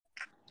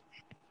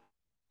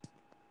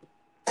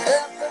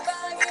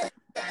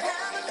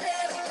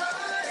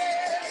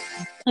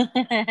Ladies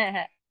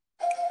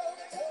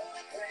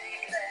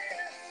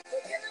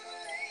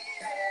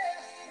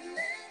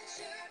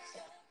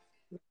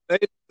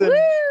and,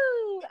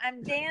 Woo!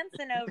 I'm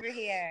dancing over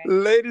here.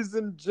 ladies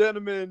and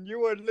gentlemen,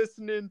 you are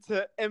listening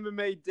to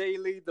MMA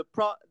Daily, the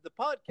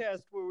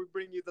podcast where we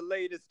bring you the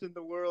latest in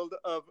the world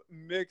of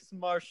mixed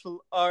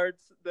martial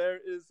arts. There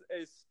is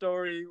a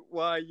story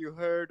why you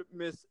heard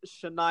Miss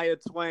Shania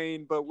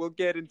Twain, but we'll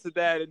get into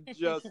that in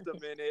just a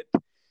minute.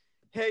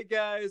 Hey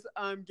guys,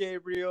 I'm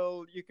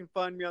Gabriel. You can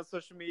find me on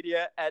social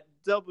media at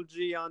Double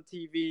G on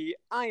TV.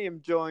 I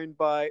am joined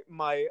by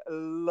my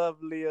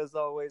lovely, as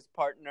always,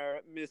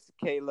 partner, Miss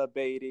Kayla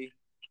Beatty.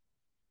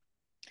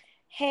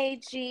 Hey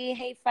G,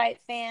 hey fight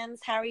fans,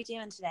 how are you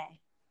doing today?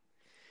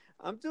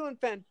 I'm doing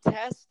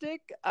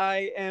fantastic.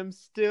 I am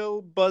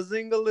still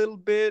buzzing a little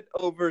bit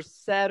over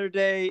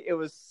Saturday. It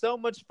was so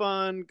much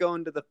fun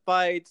going to the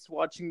fights,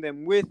 watching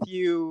them with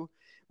you.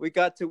 We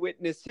got to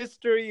witness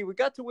history. We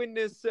got to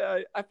witness,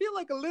 I feel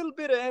like a little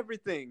bit of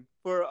everything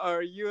for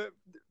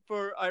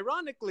for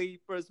ironically,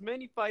 for as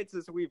many fights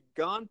as we've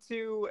gone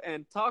to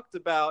and talked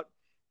about.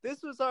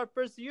 This was our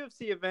first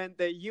UFC event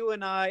that you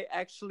and I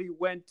actually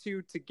went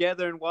to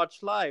together and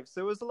watched live.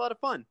 So it was a lot of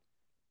fun.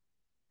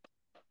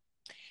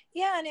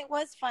 Yeah, and it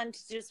was fun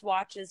to just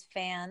watch as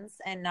fans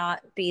and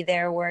not be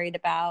there worried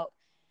about,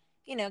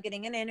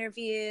 getting an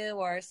interview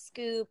or a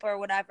scoop or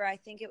whatever. I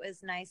think it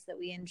was nice that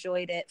we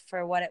enjoyed it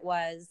for what it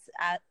was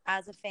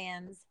as a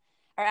fans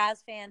or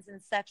as fans in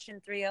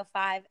Section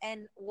 305.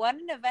 And what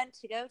an event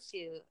to go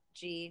to,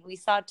 G. We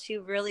saw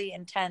two really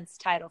intense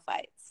title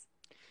fights.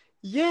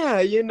 Yeah,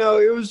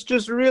 it was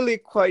just really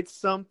quite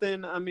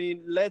something. I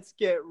mean, let's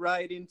get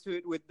right into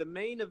it with the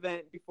main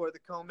event before the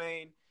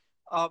co-main.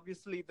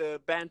 Obviously,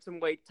 the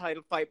bantamweight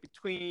title fight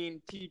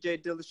between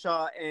TJ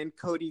Dillashaw and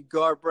Cody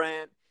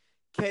Garbrandt.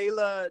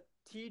 Kayla,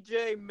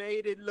 TJ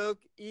made it look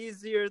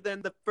easier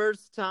than the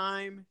first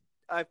time.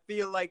 I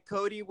feel like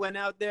Cody went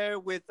out there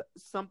with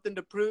something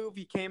to prove.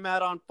 He came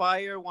out on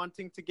fire,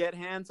 wanting to get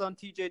hands on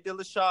TJ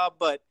Dillashaw,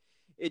 but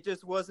it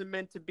just wasn't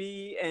meant to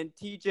be. And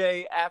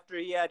TJ, after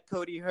he had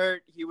Cody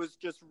hurt, he was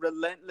just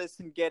relentless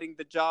in getting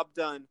the job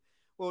done.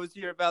 What was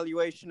your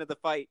evaluation of the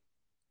fight?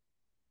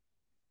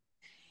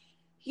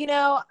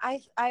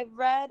 I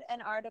read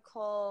an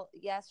article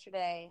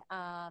yesterday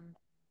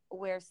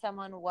where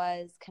someone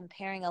was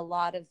comparing a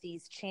lot of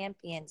these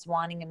champions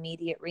wanting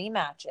immediate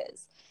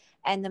rematches.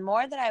 And the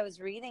more that I was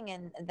reading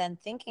and then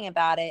thinking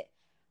about it,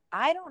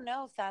 I don't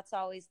know if that's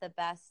always the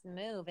best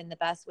move and the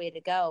best way to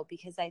go,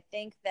 because I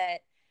think that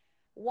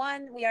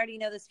one, we already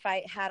know this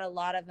fight had a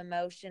lot of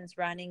emotions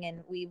running,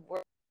 and we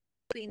were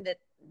hoping that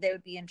they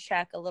would be in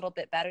check a little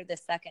bit better the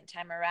second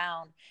time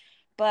around.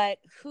 But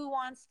who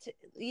wants to,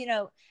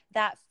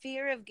 that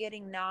fear of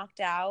getting knocked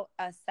out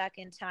a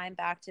second time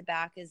back to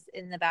back is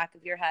in the back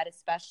of your head,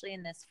 especially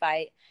in this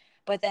fight.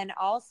 But then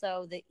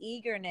also the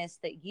eagerness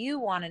that you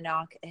want to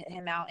knock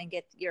him out and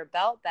get your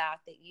belt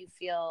back that you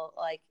feel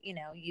like,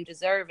 you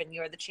deserve and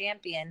you're the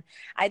champion.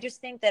 I just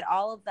think that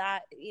all of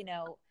that,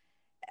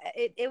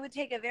 it would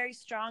take a very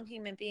strong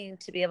human being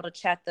to be able to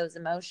check those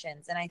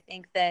emotions. And I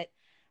think that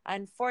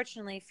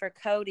unfortunately for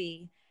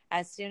Cody,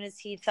 as soon as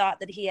he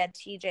thought that he had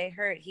TJ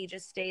hurt, he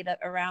just stayed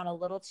around a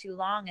little too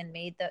long and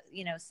made the,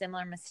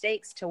 similar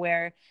mistakes to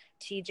where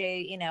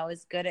TJ,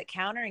 is good at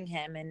countering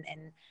him.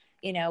 And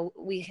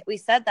we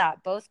said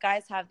that both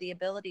guys have the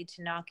ability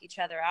to knock each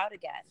other out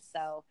again.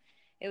 So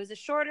it was a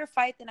shorter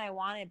fight than I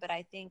wanted, but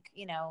I think,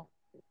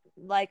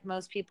 like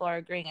most people are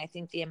agreeing, I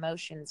think the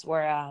emotions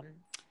were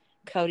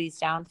Cody's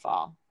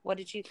downfall. What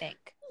did you think?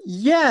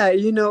 Yeah,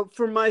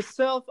 for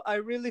myself, I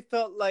really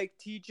felt like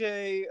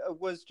TJ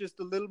was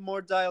just a little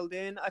more dialed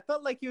in. I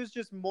felt like he was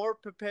just more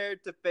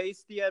prepared to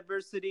face the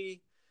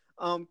adversity.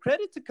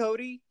 Credit to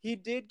Cody. He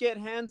did get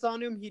hands on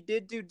him. He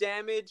did do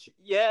damage.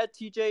 Yeah,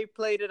 TJ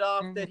played it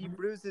off that he Mm-hmm.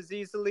 bruises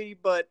easily,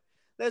 but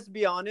let's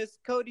be honest,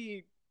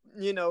 Cody,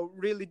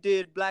 really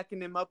did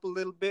blacken him up a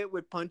little bit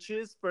with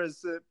punches for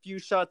as few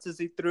shots as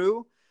he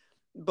threw.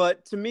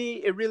 But to me,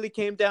 it really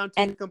came down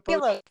to his And he composure.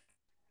 looked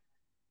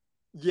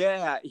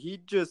Yeah, he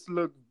just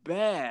looked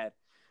bad.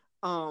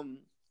 Um,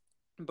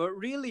 but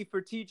really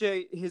for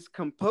TJ, his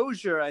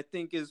composure, I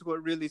think, is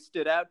what really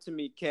stood out to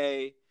me,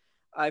 Kay.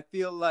 I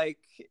feel like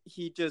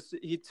he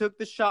took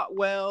the shot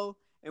well,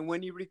 and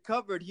when he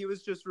recovered, he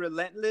was just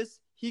relentless.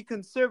 He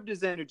conserved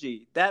his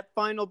energy. That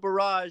final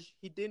barrage,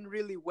 he didn't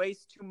really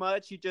waste too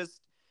much. He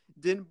just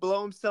didn't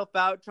blow himself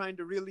out trying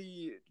to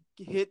really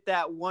hit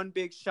that one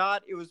big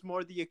shot. It was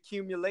more the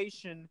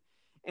accumulation.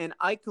 And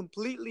I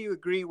completely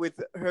agree with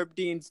Herb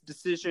Dean's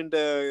decision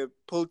to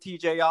pull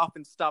TJ off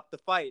and stop the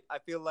fight. I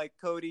feel like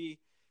Cody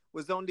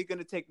was only going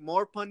to take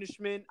more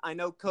punishment. I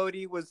know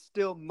Cody was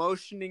still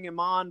motioning him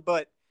on,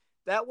 but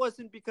that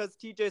wasn't because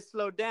TJ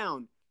slowed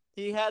down.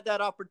 He had that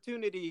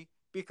opportunity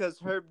because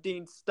Herb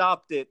Dean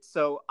stopped it.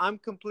 So I'm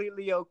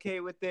completely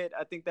okay with it.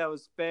 I think that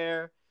was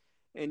fair.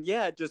 And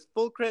yeah, just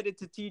full credit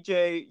to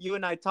TJ. You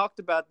and I talked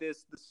about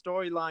this, the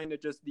storyline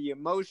of just the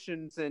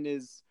emotions and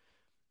his,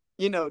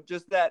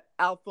 just that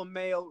alpha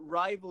male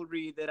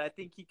rivalry that I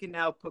think he can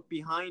now put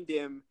behind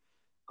him.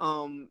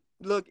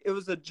 Look, it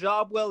was a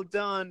job well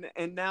done,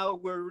 and now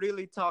we're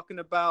really talking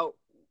about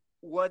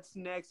what's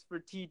next for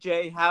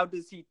TJ. How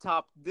does he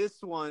top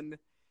this one?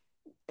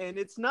 And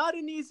it's not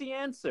an easy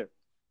answer.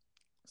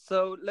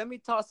 So let me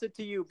toss it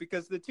to you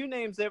because the two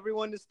names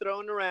everyone is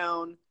throwing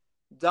around,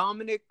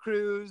 Dominick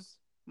Cruz,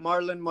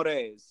 Marlon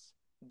Moraes.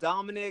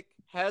 Dominic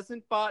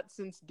hasn't fought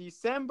since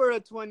December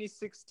of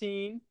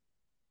 2016,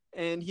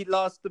 and he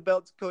lost the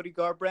belt to Cody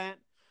Garbrandt.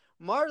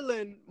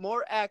 Marlon,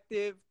 more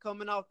active,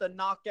 coming off the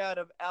knockout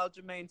of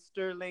Aljamain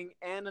Sterling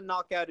and a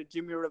knockout of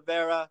Jimmy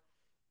Rivera.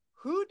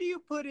 Who do you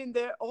put in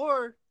there?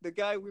 Or the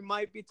guy we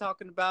might be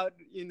talking about,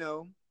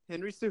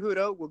 Henry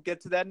Cejudo. We'll get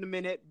to that in a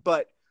minute.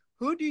 But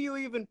who do you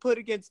even put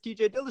against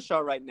TJ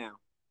Dillashaw right now?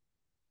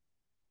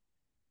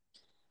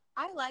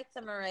 I like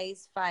the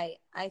Moraes fight.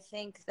 I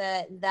think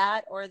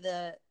that or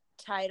the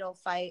title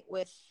fight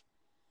with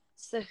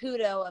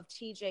Cejudo of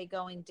TJ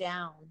going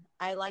down.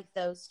 I like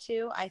those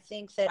two. I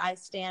think that I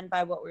stand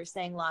by what we were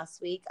saying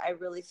last week. I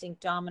really think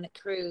Dominick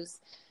Cruz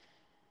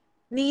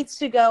needs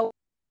to go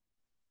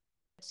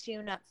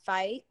tune-up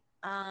fight.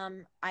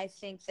 I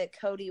think that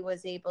Cody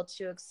was able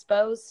to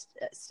expose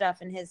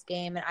stuff in his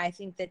game, and I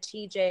think that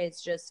TJ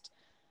is just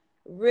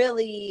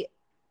really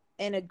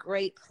in a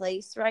great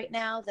place right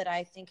now that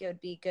I think it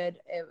would be good.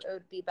 It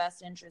would be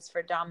best interest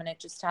for Dominic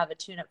just to have a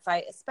tune-up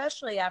fight,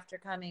 especially after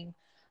coming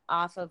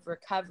off of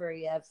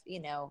recovery of,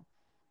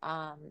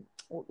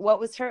 what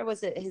was hurt?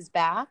 Was it his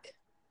back?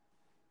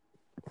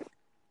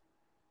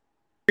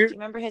 Do you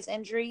remember his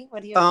injury?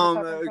 What he was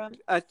recovering from?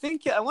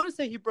 I want to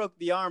say he broke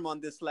the arm on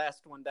this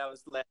last one. That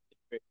was the last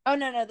injury. Oh,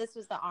 no, this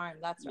was the arm.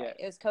 That's right.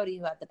 Yeah. It was Cody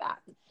who had the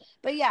back.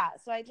 But yeah,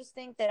 so I just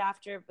think that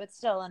but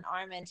still an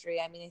arm injury.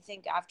 I mean, I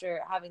think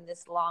after having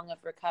this long of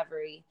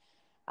recovery,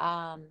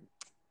 I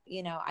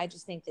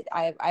just think that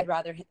I'd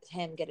rather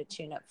him get a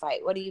tune-up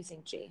fight. What do you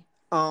think, G?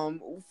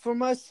 For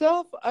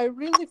myself, I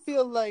really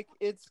feel like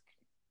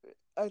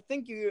I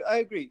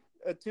agree.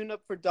 A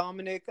tune-up for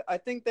Dominic. I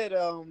think that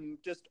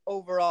just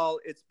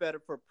overall it's better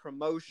for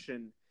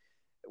promotion.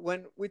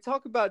 When we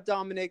talk about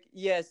Dominic,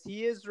 yes,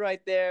 he is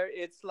right there.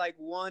 It's like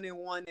 1 and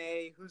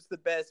 1A. Who's the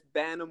best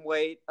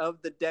bantamweight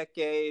of the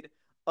decade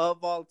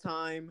of all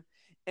time?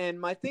 And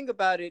my thing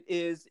about it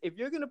is, if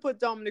you're going to put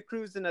Dominick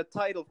Cruz in a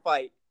title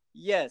fight,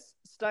 yes,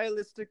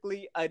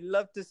 stylistically, I'd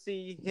love to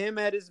see him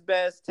at his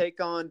best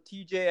take on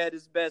TJ at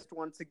his best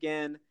once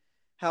again.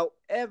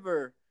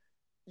 However,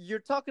 you're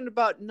talking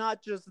about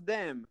not just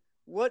them.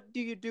 What do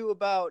you do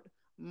about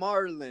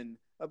Marlon,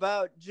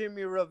 about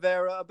Jimmy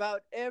Rivera,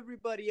 about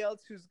everybody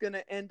else who's going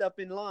to end up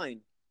in line?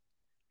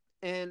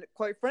 And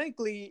quite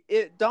frankly,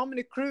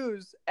 Dominick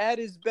Cruz at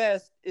his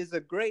best is a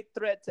great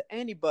threat to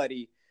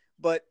anybody.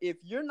 But if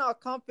you're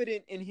not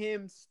confident in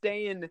him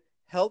staying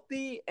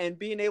healthy and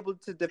being able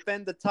to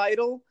defend the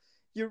title,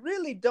 you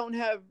really don't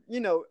have,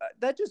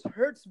 that just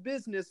hurts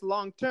business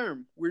long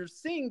term. We're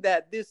seeing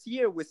that this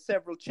year with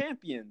several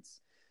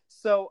champions.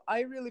 So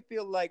I really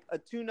feel like a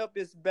tune-up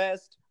is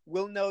best.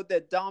 We'll know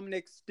that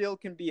Dominic still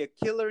can be a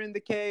killer in the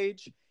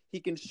cage. He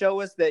can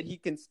show us that he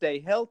can stay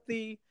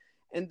healthy.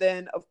 And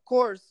then, of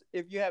course,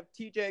 if you have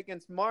TJ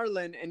against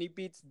Marlon and he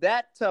beats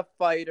that tough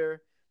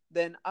fighter,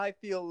 then I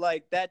feel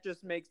like that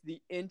just makes the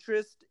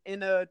interest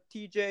in a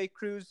TJ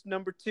Cruz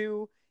number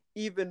 2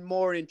 even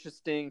more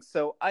interesting.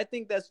 So I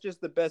think that's just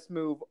the best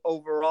move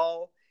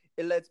overall.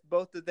 It lets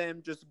both of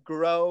them just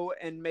grow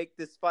and make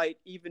this fight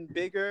even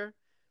bigger.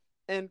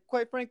 And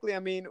quite frankly, I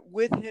mean,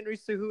 with Henry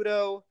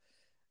Cejudo,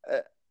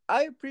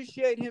 I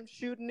appreciate him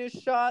shooting his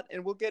shot,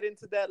 and we'll get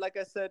into that, like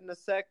I said, in a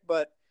sec.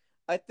 But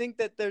I think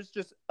that there's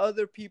just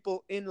other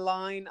people in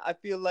line. I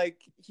feel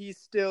like he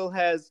still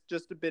has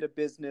just a bit of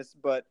business.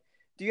 But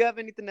do you have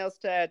anything else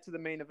to add to the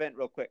main event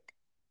real quick?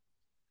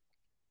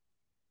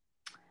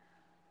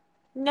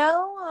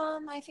 No,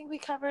 I think we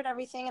covered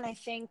everything. And I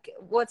think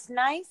what's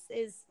nice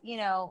is,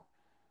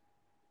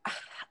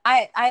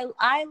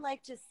 I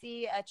like to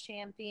see a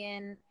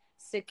champion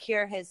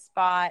secure his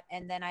spot,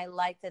 and then I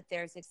like that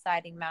there's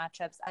exciting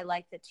matchups. I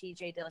like that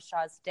TJ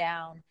Dillashaw's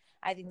down.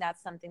 I think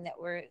that's something that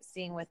we're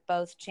seeing with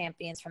both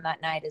champions from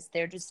that night is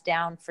they're just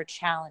down for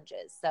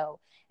challenges. So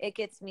it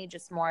gets me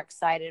just more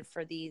excited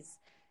for these,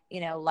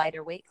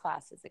 lighter weight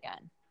classes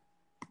again.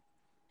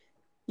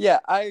 Yeah,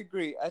 I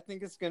agree. I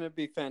think it's going to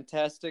be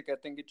fantastic. I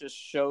think it just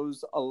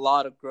shows a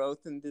lot of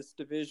growth in this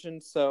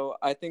division. So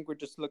I think we're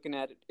just looking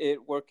at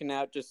it working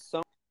out just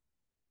so.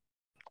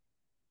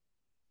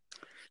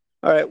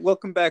 All right,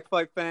 welcome back,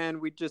 Fight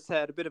Fan. We just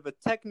had a bit of a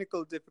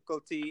technical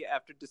difficulty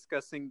after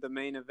discussing the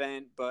main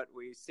event, but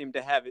we seem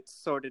to have it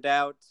sorted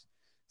out.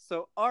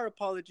 So our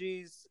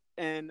apologies.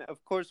 And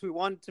of course, we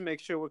wanted to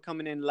make sure we're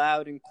coming in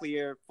loud and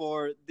clear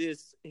for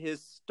this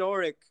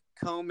historic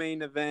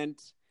co-main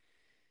event.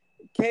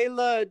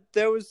 Kayla,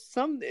 there was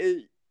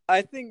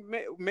I think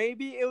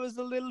maybe it was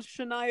a little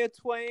Shania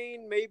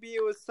Twain. Maybe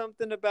it was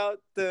something about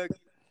the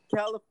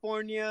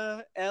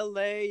California,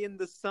 LA in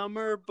the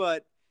summer,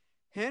 but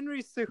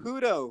Henry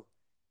Cejudo,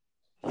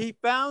 he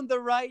found the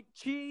right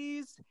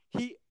cheese.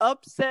 He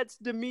upsets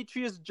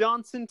Demetrius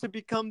Johnson to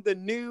become the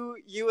new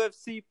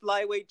UFC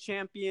flyweight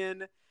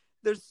champion.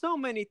 there's so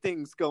many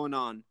things going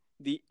on.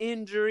 The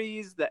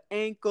injuries, the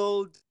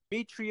ankle,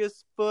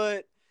 Demetrius'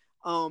 foot,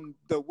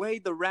 the way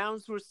the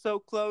rounds were so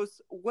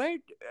close. Where,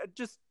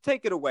 just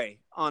take it away,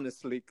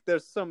 honestly.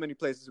 There's so many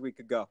places we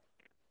could go.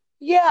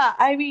 Yeah,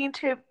 I mean,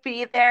 to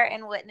be there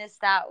and witness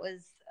that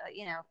was,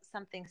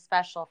 something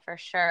special for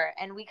sure.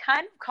 And we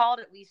kind of called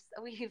it.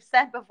 We've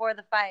said before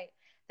the fight,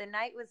 the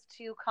night was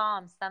too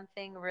calm.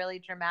 Something really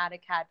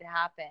dramatic had to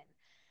happen.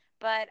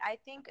 But I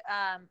think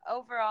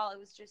overall, it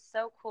was just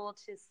so cool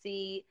to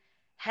see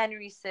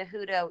Henry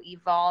Cejudo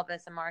evolve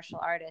as a martial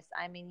artist.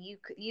 I mean,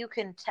 you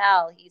can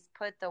tell he's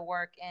put the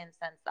work in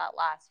since that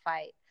last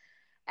fight.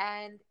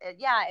 And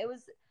yeah, it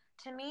was,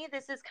 to me,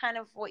 this is kind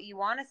of what you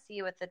want to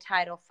see with the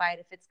title fight.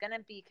 If it's going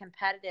to be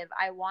competitive,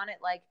 I want it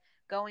like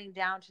going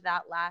down to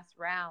that last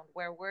round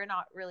where we're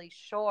not really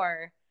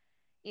sure,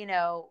 you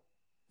know,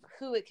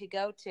 who it could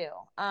go to.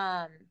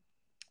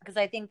 Because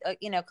I think,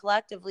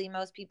 collectively,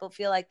 most people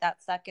feel like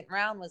that second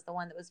round was the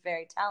one that was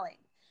very telling.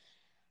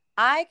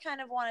 I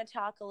kind of want to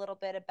talk a little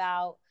bit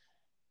about,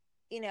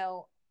 I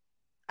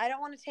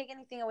don't want to take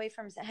anything away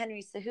from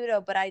Henry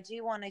Cejudo, but I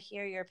do want to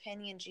hear your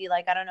opinion, G.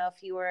 Like, I don't know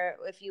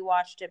if you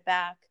watched it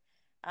back,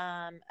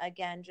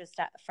 again, just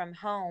from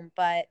home,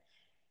 but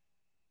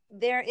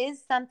there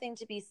is something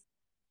to be,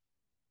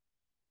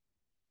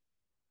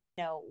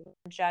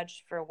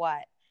 judged for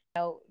what?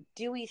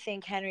 Do we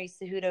think Henry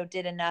Cejudo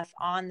did enough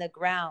on the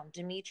ground?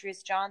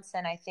 Demetrius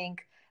Johnson, I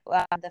think,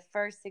 the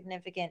first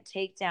significant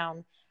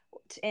takedown,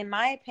 in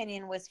my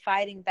opinion, was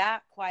fighting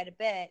back quite a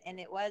bit, and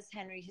it was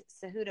Henry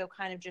Cejudo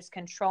kind of just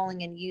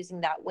controlling and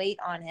using that weight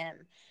on him.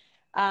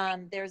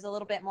 There was a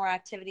little bit more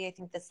activity, I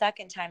think, the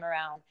second time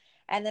around.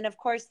 And then, of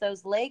course,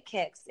 those leg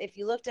kicks. If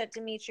you looked at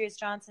Demetrius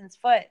Johnson's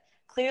foot,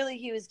 clearly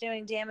he was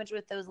doing damage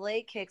with those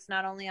leg kicks,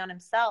 not only on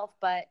himself,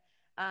 but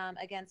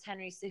against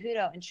Henry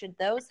Cejudo. And should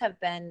those have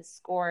been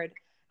scored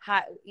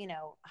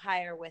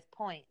higher with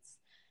points?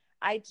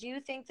 I do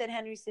think that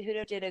Henry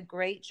Cejudo did a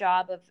great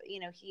job of,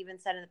 he even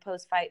said in the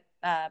post-fight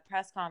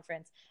press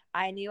conference,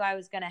 I knew I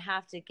was going to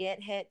have to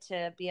get hit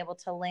to be able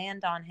to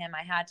land on him.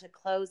 I had to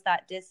close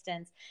that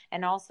distance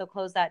and also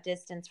close that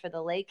distance for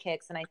the leg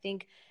kicks. And I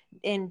think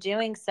in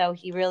doing so,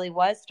 he really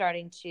was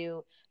starting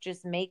to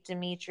just make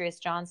Demetrius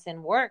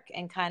Johnson work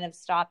and kind of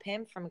stop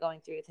him from going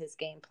through with his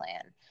game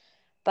plan.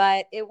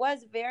 But it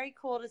was very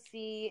cool to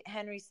see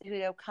Henry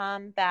Cejudo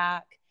come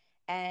back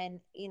and,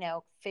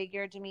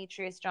 figure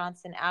Demetrius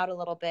Johnson out a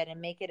little bit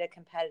and make it a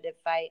competitive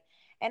fight.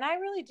 And I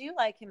really do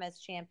like him as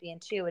champion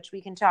too, which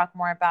we can talk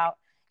more about,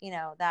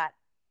 that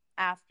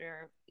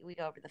after we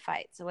go over the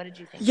fight. So what did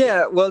you think?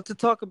 Yeah, well, to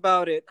talk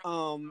about it,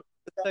 the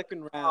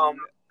second round,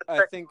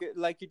 I think,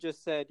 like you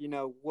just said,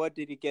 what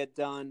did he get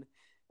done?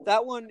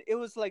 That one, it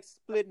was like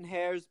splitting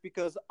hairs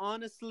because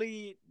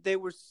honestly, they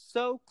were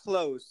so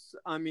close.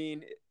 I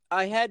mean,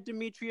 I had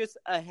Demetrius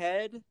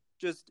ahead.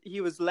 Just he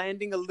was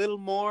landing a little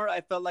more.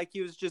 I felt like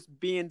he was just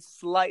being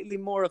slightly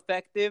more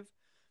effective.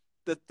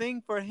 The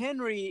thing for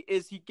Henry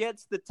is he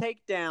gets the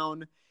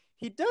takedown.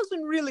 He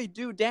doesn't really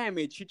do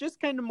damage. He just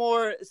kind of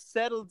more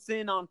settles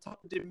in on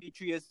top of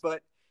Demetrius,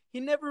 but he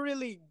never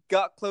really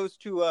got close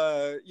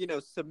to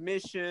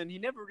submission. He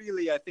never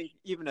really, I think,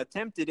 even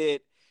attempted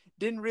it.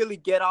 Didn't really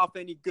get off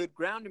any good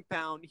ground and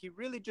pound. He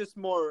really just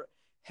more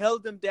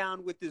held him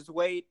down with his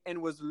weight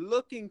and was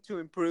looking to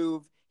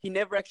improve. He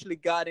never actually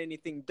got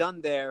anything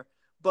done there.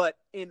 But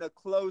in a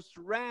close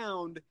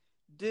round,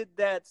 did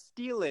that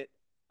steal it?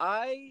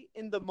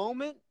 In the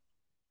moment,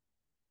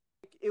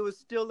 it was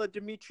still a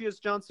Demetrius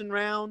Johnson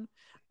round.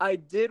 I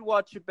did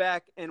watch it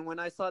back, and when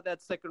I saw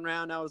that second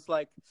round, I was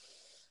like,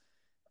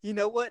 you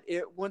know what?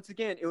 Once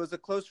again, it was a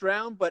close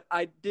round, but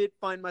I did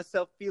find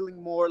myself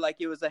feeling more like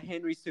it was a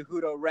Henry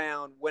Cejudo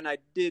round when I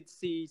did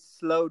see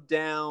slowed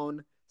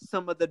down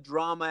some of the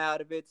drama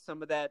out of it,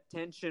 some of that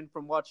tension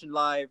from watching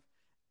live.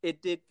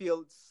 It did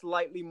feel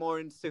slightly more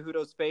in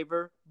Cejudo's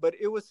favor, but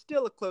it was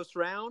still a close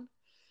round.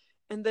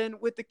 And then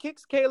with the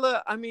kicks,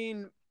 Kayla, I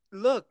mean,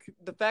 look,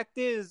 the fact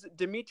is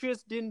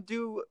Demetrius didn't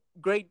do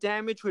great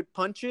damage with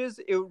punches.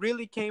 It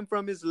really came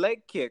from his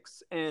leg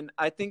kicks. And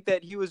I think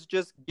that he was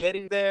just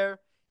getting there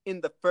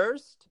in the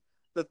first.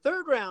 The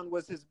third round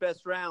was his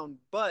best round,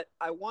 but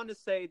I want to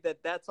say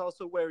that that's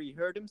also where he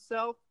hurt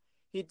himself.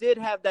 He did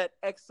have that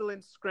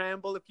excellent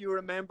scramble, if you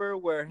remember,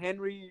 where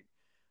Henry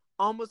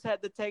almost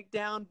had the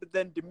takedown, but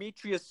then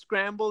Demetrius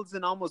scrambles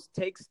and almost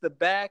takes the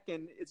back,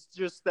 and it's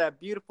just that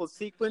beautiful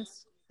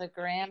sequence. The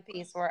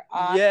Grampies were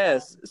awesome.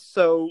 Yes.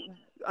 So,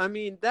 I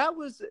mean, that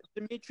was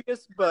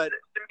Demetrius, but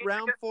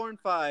round 4 and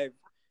 5,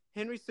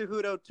 Henry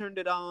Cejudo turned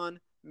it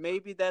on.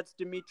 Maybe that's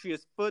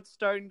Demetrius' foot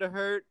starting to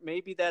hurt.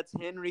 Maybe that's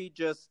Henry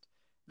just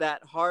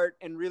that heart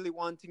and really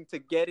wanting to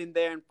get in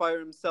there and fire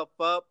himself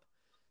up.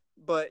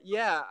 But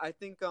yeah, I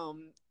think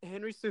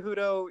Henry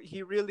Cejudo,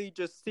 he really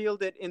just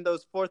sealed it in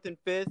those 4th and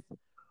 5th.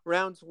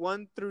 Rounds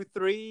 1 through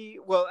 3,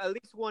 well, at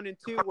least 1 and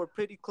 2 were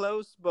pretty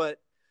close, but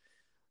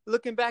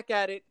looking back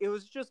at it, it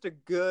was just a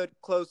good,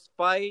 close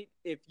fight.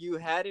 If you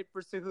had it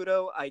for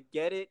Cejudo, I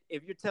get it.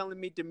 If you're telling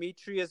me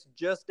Demetrius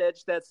just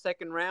edged that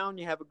second round,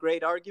 you have a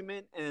great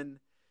argument. And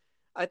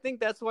I think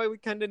that's why we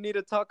kind of need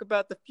to talk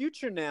about the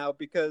future now,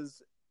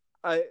 because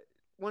I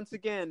once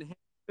again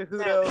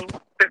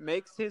Cejudo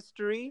makes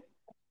history,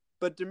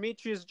 but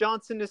Demetrius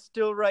Johnson is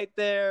still right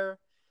there.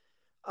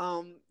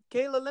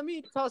 Kayla, let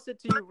me toss it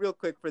to you real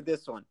quick for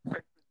this one.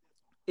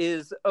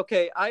 Is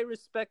okay, I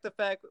respect the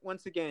fact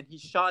once again he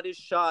shot his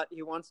shot.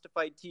 He wants to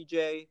fight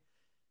TJ.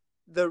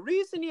 The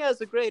reason he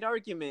has a great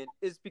argument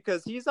is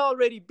because he's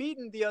already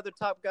beaten the other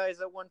top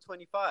guys at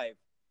 125.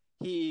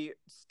 He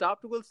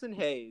stopped Wilson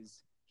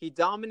Hayes. He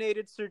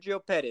dominated Sergio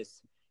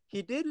Pettis.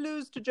 He did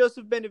lose to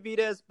Joseph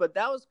Benavidez, but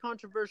that was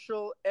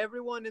controversial.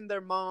 Everyone and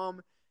their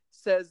mom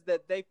says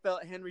that they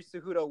felt Henry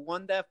Cejudo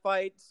won that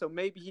fight, so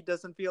maybe he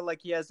doesn't feel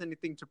like he has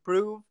anything to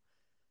prove.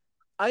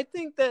 I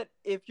think that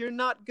if you're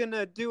not going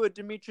to do a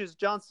Demetrius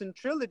Johnson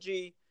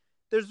trilogy,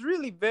 there's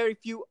really very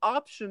few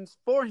options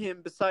for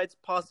him besides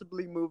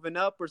possibly moving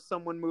up or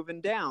someone moving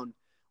down.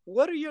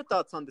 What are your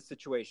thoughts on the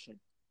situation?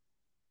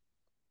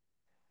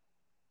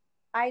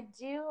 I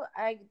do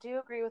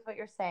agree with what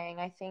you're saying.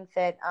 I think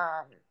that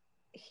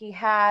he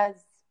has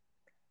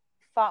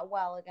fought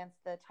well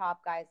against the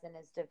top guys in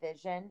his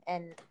division,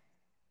 and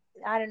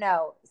I don't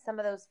know, some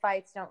of those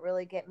fights don't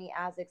really get me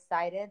as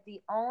excited.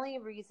 The only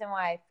reason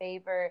why I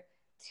favor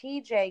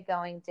TJ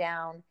going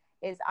down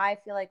is I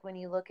feel like when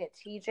you look at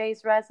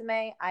TJ's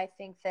resume, I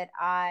think that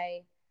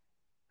I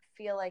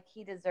feel like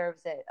he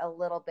deserves it a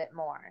little bit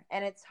more.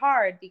 And it's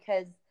hard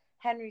because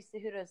Henry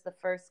Cejudo is the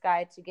first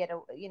guy to get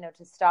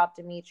to stop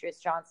Demetrius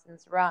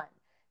Johnson's run.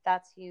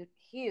 That's huge,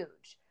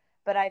 huge.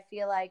 But I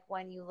feel like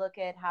when you look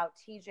at how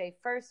TJ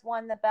first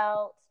won the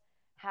belt,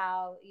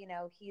 how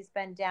he's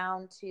been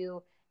down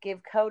to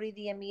give Cody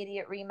the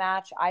immediate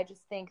rematch. I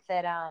just think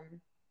that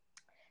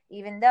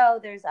even though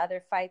there's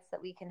other fights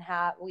that we can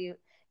have,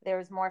 there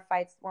was more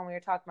fights when we were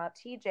talking about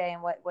TJ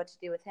and what to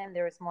do with him.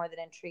 There was more that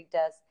intrigued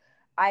us.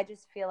 I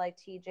just feel like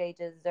TJ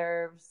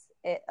deserves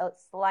it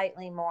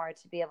slightly more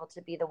to be able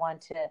to be the one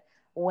to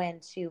win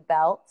 2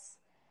 belts.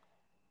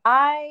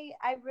 I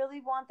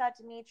really want that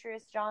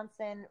Demetrius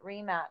Johnson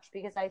rematch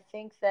because I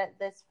think that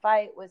this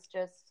fight was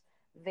just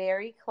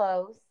very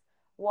close.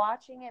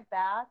 Watching it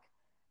back,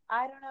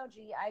 I don't know,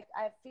 G.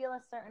 I feel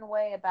a certain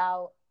way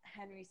about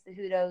Henry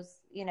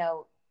Cejudo's,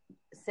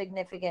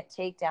 significant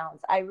takedowns.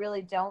 I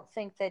really don't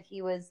think that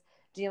he was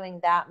doing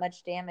that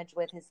much damage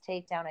with his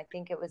takedown. I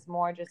think it was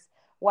more just,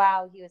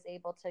 wow, he was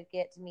able to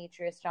get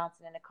Demetrius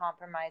Johnson in a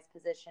compromised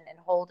position and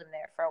hold him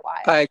there for a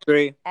while. I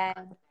agree.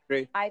 And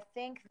I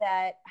think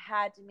that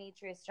had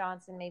Demetrius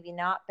Johnson maybe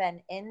not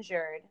been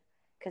injured,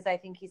 because I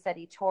think he said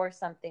he tore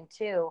something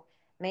too,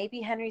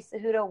 maybe Henry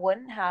Cejudo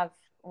wouldn't have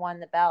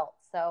won the belt.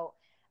 So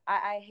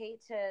I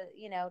hate to,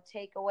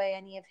 take away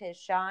any of his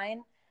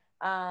shine.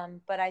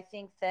 But I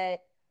think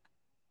that,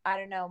 I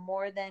don't know,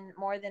 more than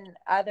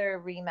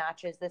other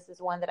rematches, this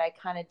is one that I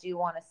kind of do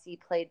want to see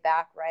played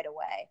back right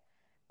away.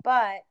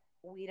 But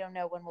we don't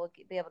know when we'll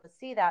be able to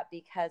see that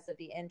because of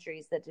the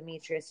injuries that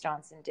Demetrius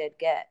Johnson did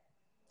get.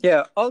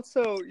 Yeah.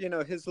 Also,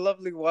 his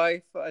lovely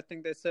wife, I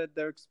think they said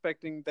they're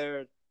expecting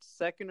their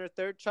second or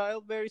third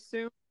child very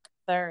soon.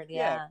 Third,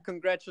 yeah.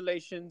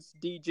 Congratulations,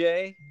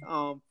 DJ.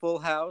 Full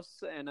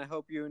house, and I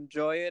hope you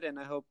enjoy it, and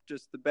I hope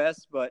just the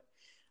best. But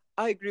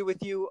I agree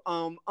with you.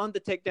 On the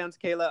takedowns,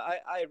 Kayla,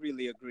 I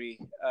really agree.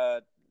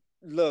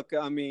 Look,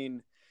 I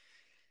mean,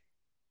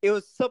 it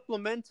was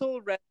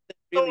supplemental rather than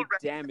really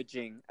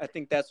damaging. I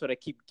think that's what I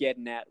keep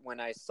getting at when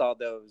I saw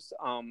those.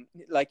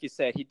 Like you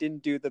said, he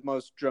didn't do the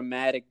most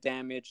dramatic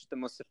damage, the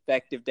most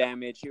effective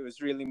damage. It was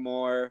really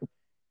more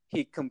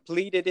he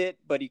completed it,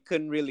 but he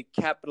couldn't really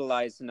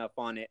capitalize enough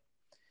on it.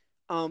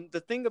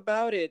 The thing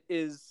about it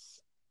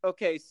is,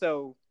 okay,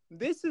 so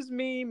this is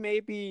me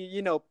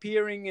maybe,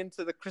 peering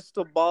into the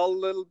crystal ball a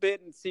little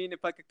bit and seeing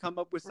if I could come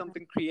up with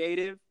something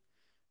creative.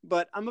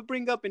 But I'm going to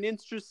bring up an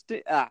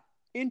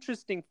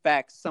interesting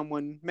fact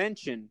someone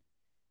mentioned,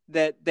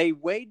 that they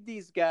weighed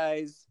these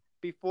guys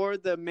before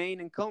the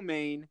main and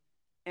co-main,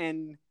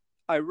 and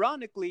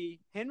ironically,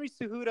 Henry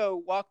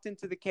Cejudo walked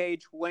into the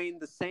cage weighing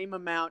the same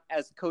amount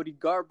as Cody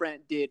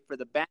Garbrandt did for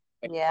the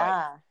bantamweight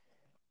fight.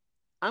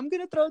 I'm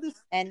going to throw this.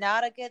 And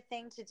not a good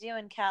thing to do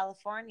in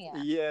California.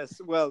 Yes,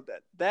 well,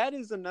 that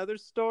is another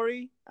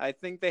story. I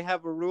think they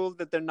have a rule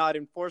that they're not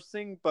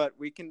enforcing, but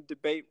we can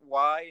debate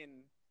why and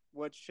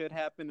what should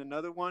happen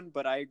another one,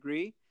 but I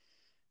agree.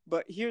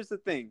 But here's the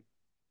thing.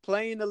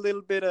 Playing a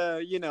little bit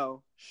of,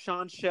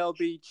 Sean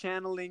Shelby,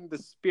 channeling the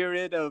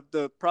spirit of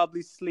the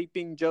probably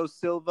sleeping Joe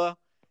Silva.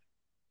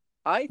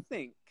 I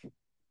think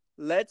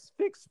let's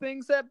fix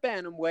things at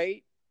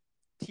bantamweight.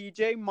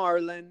 TJ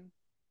Marlin,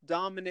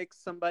 Dominic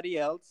somebody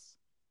else.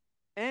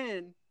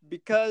 And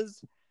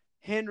because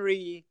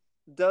Henry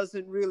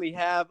doesn't really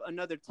have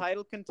another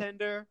title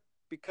contender,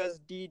 because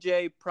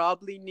DJ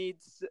probably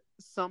needs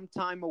some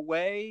time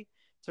away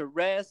to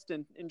rest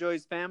and enjoy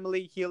his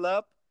family, heal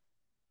up,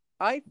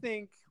 I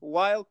think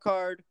wild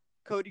card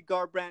Cody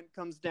Garbrandt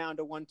comes down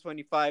to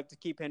 125 to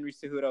keep Henry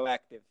Cejudo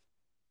active.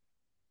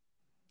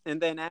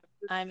 And then after,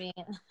 I mean,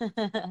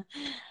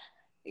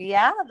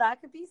 Yeah,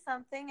 that could be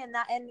something, and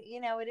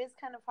it is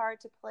kind of hard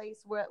to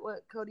place what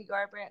Cody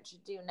Garbrandt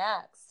should do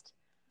next.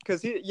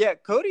 Because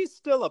Cody's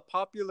still a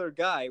popular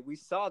guy. We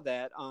saw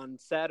that on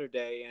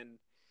Saturday, and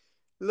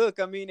look,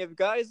 I mean, if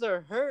guys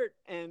are hurt,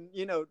 and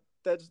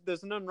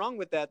there's nothing wrong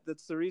with that.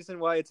 That's the reason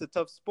why it's a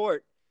tough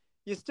sport.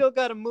 You still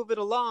got to move it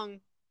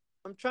along.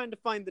 I'm trying to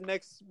find the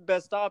next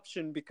best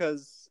option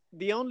because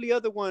the only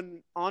other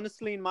one,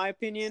 honestly, in my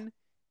opinion,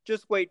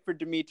 just wait for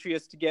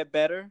Demetrius to get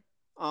better.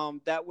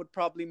 That would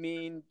probably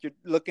mean you're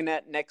looking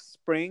at next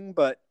spring,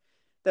 but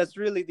that's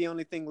really the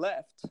only thing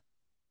left.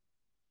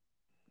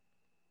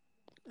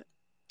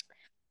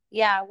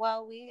 Yeah,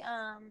 well,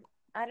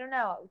 I don't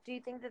know. Do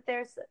you think that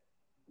there's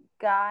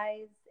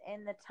guys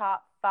in the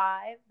top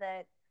 5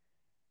 that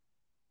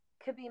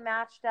could be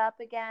matched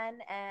up again?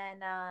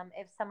 And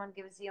if someone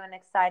gives you an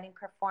exciting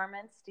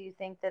performance, do you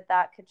think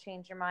that could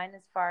change your mind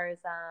as far as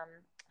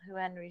who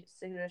Henry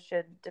Cejudo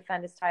should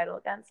defend his title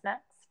against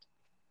next?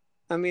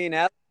 I mean,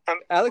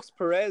 Alex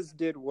Perez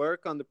did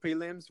work on the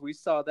prelims. We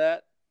saw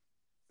that.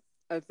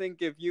 I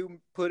think if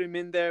you put him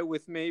in there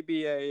with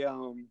maybe a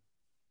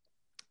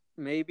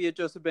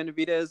Joseph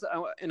Benavidez,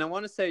 and I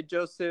want to say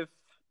Joseph,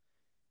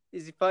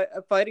 is he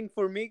fighting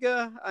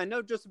Formiga? I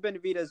know Joseph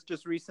Benavidez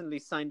just recently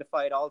signed a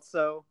fight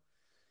also.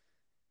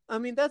 I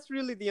mean, that's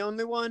really the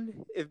only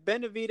one. If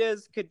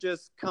Benavidez could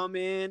just come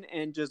in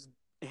and just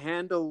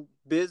handle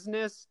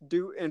business,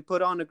 and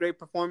put on a great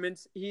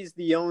performance, he's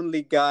the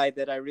only guy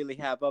that I really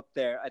have up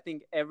there. I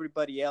think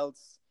everybody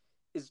else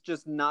is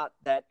just not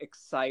that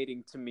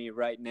exciting to me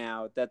right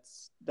now.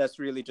 That's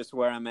really just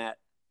where I'm at.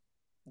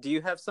 Do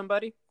you have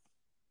somebody?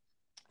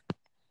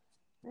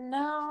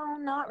 No,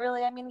 not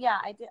really. I mean, yeah,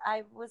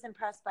 I was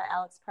impressed by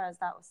Alex Perez.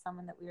 That was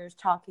someone that we were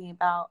talking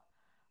about.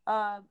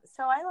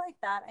 So I like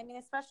that. I mean,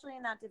 especially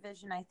in that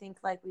division, I think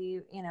like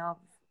we,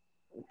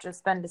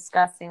 just been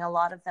discussing, a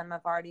lot of them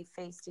have already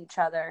faced each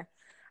other,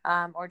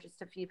 or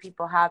just a few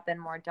people have been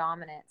more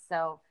dominant.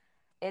 So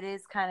it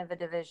is kind of a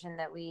division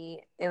that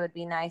it would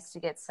be nice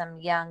to get some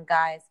young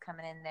guys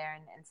coming in there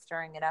and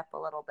stirring it up a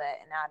little bit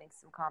and adding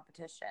some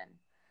competition.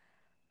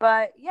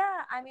 But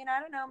yeah, I mean, I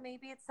don't know.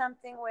 Maybe it's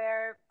something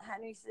where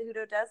Henry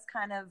Cejudo does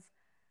kind of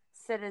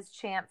sit as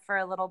champ for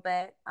a little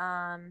bit.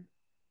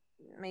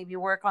 Maybe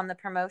work on the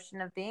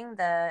promotion of being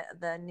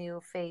the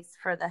new face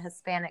for the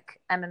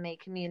Hispanic MMA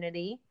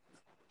community,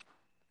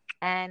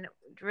 and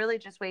really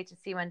just wait to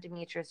see when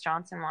Demetrius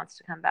Johnson wants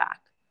to come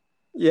back.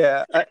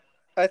 Yeah,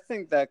 I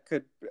think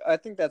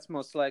that's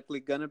most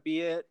likely gonna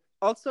be it.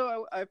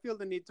 Also, I feel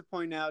the need to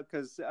point out,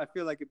 because I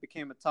feel like it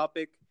became a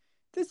topic,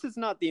 this is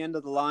not the end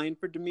of the line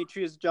for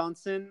Demetrius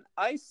Johnson.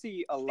 I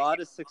see a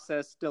lot of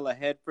success still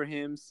ahead for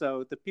him.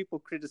 So the people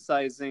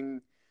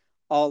criticizing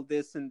all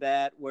this and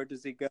that, where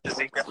does he go?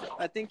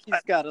 I think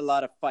he's got a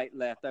lot of fight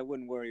left. I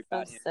wouldn't worry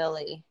about him.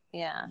 Silly.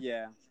 Yeah.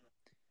 Yeah.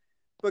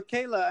 But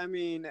Kayla, I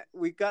mean,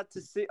 we got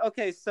to see.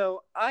 Okay,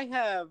 so I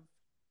have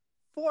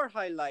 4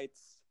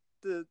 highlights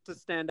to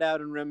stand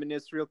out and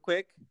reminisce real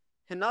quick.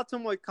 Renato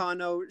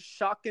Moicano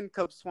shocking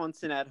Cub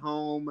Swanson at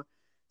home.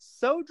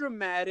 So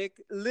dramatic.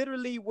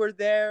 Literally, we're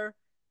there.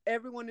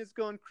 Everyone is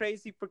going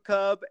crazy for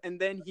Cub, and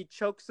then he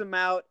chokes him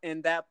out,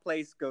 and that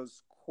place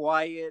goes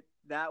quiet.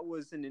 That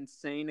was an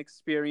insane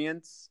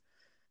experience.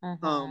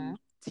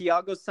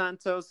 Thiago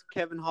Santos,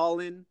 Kevin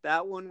Holland.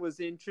 That one was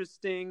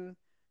interesting.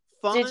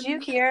 Fun. Did you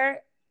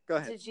hear? Go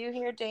ahead. Did you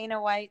hear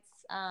Dana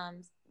White's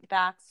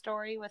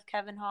backstory with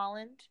Kevin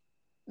Holland?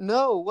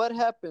 No, what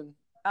happened?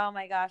 Oh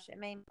my gosh, it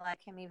made me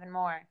like him even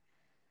more.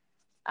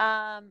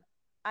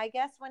 I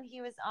guess when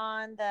he was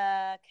on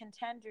the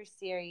Contender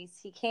Series,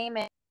 he came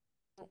in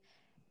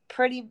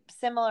pretty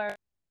similar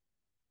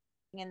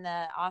in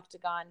the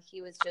octagon.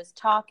 He was just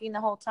talking the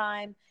whole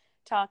time,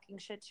 talking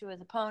shit to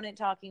his opponent,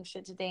 talking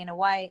shit to Dana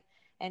White,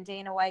 and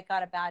Dana White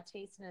got a bad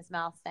taste in his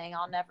mouth saying,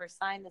 "I'll never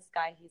sign this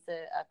guy. He's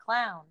a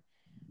clown."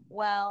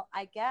 Well,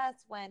 I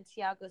guess when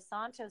Thiago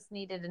Santos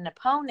needed an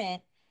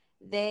opponent,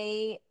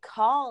 they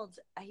called,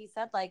 he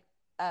said, like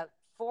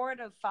 4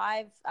 to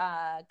 5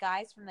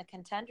 guys from the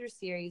Contender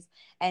Series,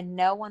 and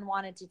no one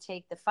wanted to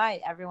take the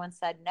fight. Everyone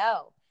said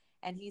no.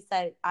 And he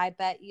said,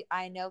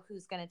 I know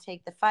who's going to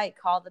take the fight.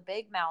 Call the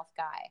big mouth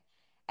guy.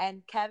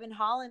 And Kevin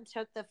Holland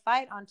took the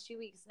fight on 2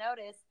 weeks'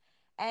 notice.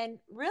 And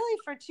really,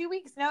 for 2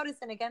 weeks' notice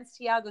and against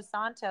Thiago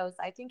Santos,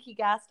 I think he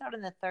gassed out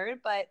in the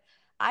third, but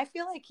I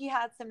feel like he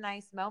had some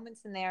nice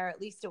moments in there.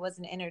 At least it was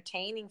an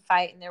entertaining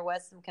fight, and there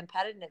was some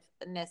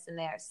competitiveness in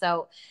there.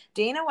 So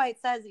Dana White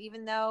says,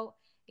 even though,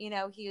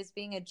 he was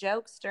being a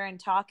jokester and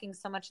talking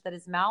so much that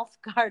his mouth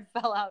guard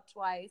fell out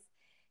twice,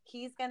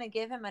 he's going to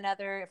give him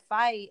another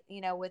fight,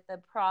 with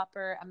the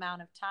proper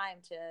amount of time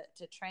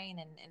to train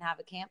and have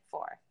a camp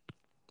for.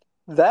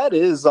 That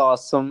is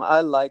awesome.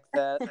 I like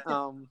that.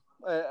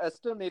 I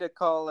still need to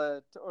call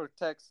or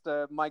text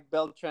Mike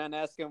Beltran,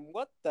 ask him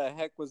what the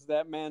heck was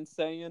that man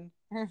saying.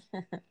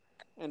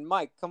 And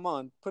Mike, come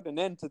on, put an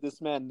end to this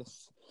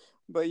madness.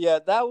 But yeah,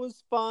 that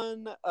was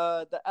fun.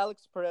 The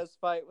Alex Perez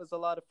fight was a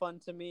lot of fun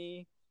to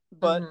me.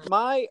 But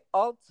my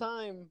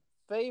all-time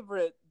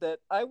favorite that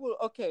I will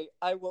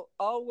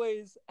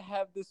always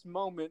have this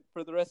moment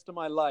for the rest of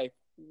my life.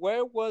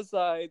 Where was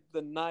I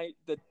the night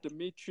that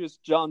Demetrius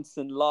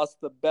Johnson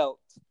lost the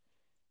belt?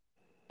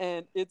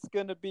 And it's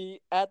going to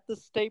be at the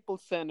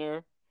Staples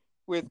Center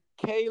with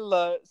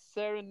Kayla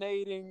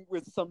serenading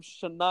with some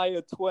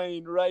Shania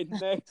Twain right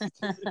next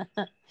to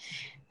me.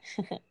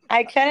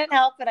 I couldn't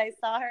help it. I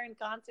saw her in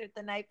concert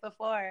the night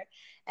before,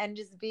 and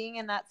just being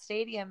in that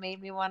stadium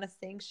made me want to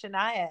sing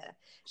Shania.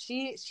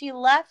 She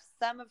left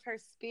some of her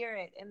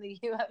spirit in the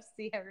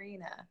UFC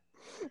arena.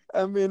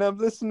 I mean, I'm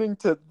listening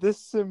to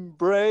This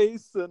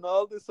Embrace and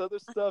all this other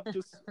stuff.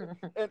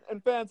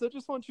 And fans, I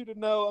just want you to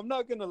know, I'm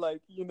not gonna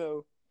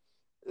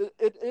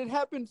it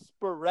happened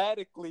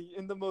sporadically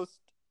in the most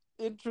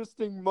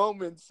interesting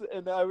moments,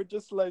 and I would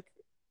just like,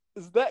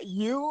 is that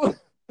you?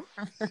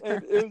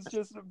 And it was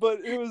just,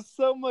 but it was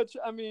so much.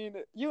 I mean,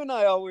 you and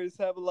I always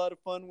have a lot of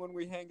fun when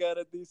we hang out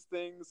at these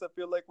things. I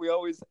feel like we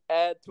always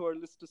add to our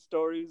list of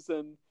stories,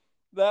 and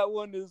that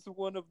one is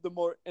one of the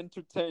more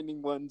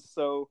entertaining ones.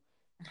 So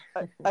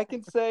I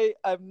can say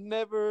I've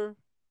never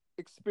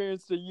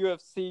experienced a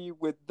UFC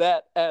with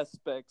that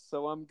aspect,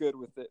 so I'm good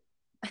with it.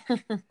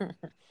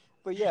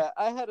 But yeah,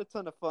 I had a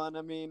ton of fun.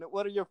 I mean,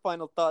 what are your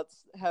final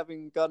thoughts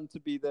having gotten to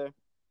be there?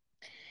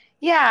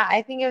 Yeah,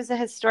 I think it was a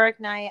historic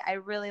night. I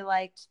really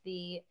liked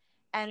the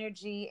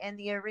energy in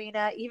the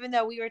arena, even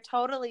though we were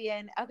totally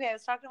in. Okay, I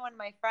was talking to one of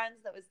my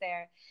friends that was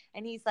there,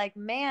 and he's like,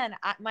 "Man,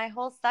 my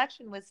whole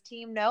section was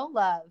Team No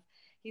Love."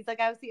 He's like,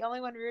 "I was the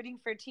only one rooting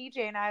for TJ,"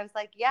 and I was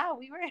like, "Yeah,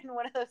 we were in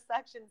one of those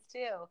sections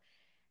too."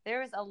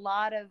 There was a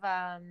lot of,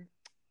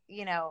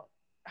 you know,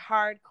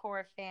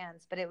 hardcore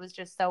fans, but it was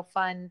just so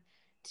fun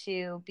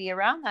to be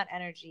around that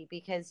energy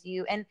because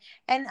and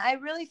I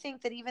really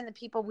think that even the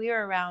people we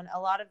were around, a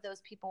lot of those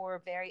people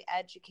were very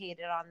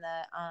educated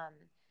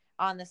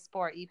on the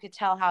sport. You could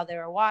tell how they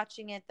were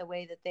watching it, the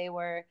way that they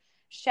were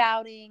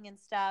shouting and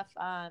stuff.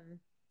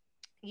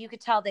 You could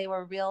tell they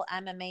were real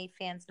MMA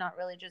fans, not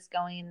really just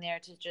going in there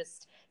to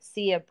just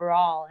see a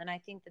brawl. And I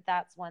think that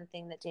that's one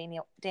thing that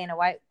Dana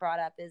White brought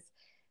up is,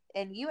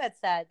 and you had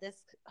said this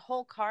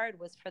whole card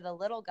was for the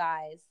little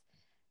guys,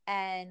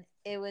 and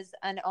it was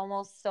an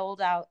almost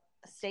sold out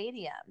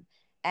stadium.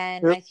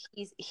 And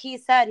Yep. he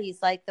said,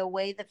 he's like, the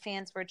way the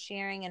fans were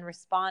cheering and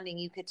responding,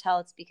 you could tell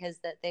it's because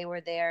that they were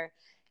there,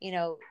 you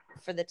know,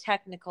 for the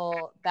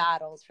technical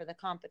battles, for the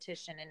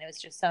competition. And it was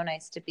just so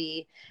nice to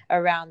be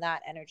around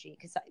that energy,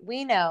 because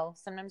we know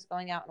sometimes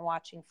going out and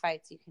watching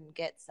fights, you can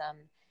get some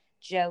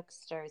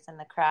jokesters in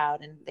the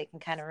crowd and they can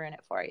kind of ruin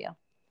it for you.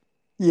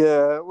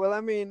 Yeah, well,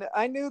 I mean,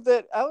 I knew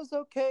that I was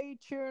okay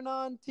cheering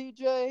on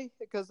TJ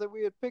because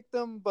we had picked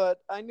them,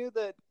 but I knew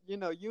that,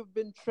 you've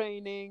been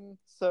training,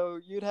 so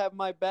you'd have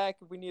my back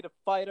if we need to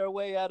fight our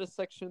way out of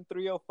Section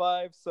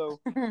 305, so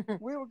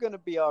we were going to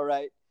be all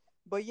right.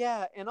 But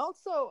yeah, and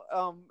also,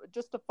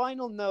 just a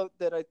final note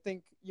that I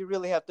think you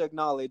really have to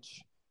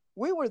acknowledge.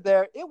 We were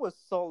there, it was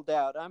sold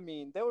out. I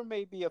mean, there were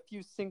maybe a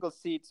few single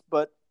seats,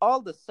 but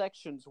all the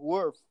sections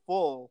were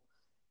full.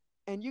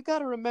 And you got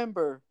to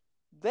remember,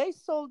 they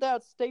sold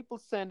out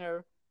Staples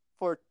Center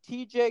for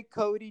TJ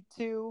Cody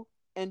 2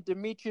 and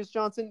Demetrius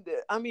Johnson.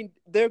 I mean,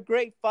 they're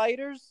great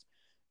fighters,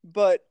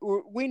 but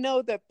we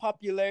know that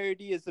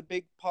popularity is a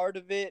big part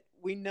of it.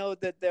 We know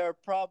that there are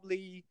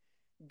probably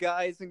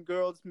guys and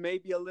girls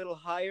maybe a little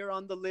higher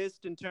on the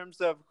list in terms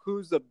of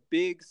who's a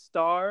big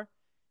star.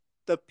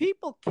 The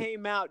people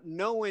came out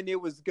knowing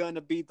it was going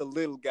to be the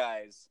little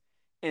guys.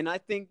 And I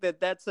think that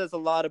that says a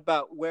lot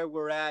about where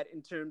we're at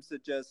in terms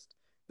of just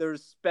the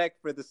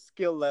respect for the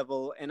skill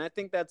level. And I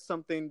think that's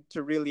something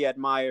to really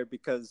admire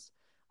because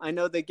I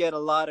know they get a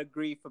lot of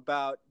grief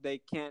about they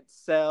can't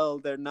sell,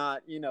 they're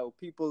not,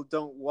 people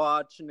don't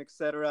watch and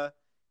etc.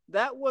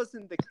 That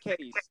wasn't the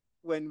case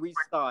when we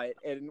saw it.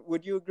 And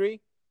would you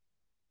agree?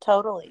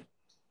 Totally.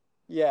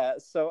 Yeah,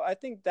 so I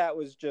think that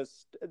was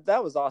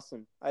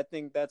awesome. I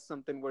think that's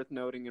something worth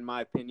noting in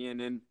my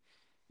opinion. And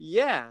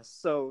yeah,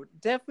 so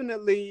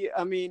definitely,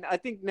 I mean, I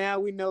think now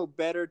we know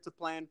better to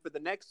plan for the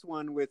next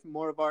one with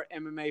more of our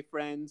MMA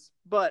friends,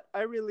 but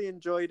I really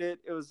enjoyed it.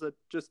 It was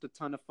just a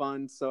ton of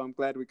fun, so I'm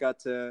glad we got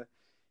to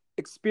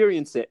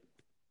experience it.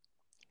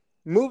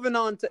 Moving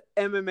on to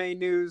MMA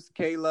news,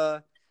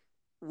 Kayla.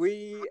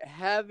 We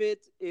have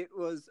it. It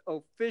was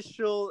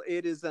official.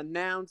 It is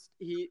announced.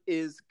 He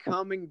is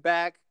coming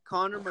back.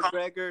 Conor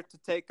McGregor to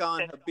take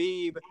on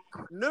Khabib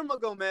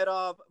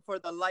Nurmagomedov for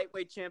the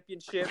lightweight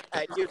championship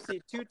at UFC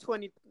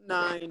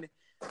 229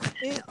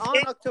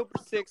 on October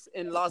 6th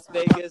in Las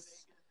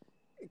Vegas.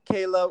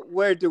 Kayla,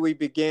 where do we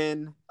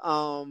begin?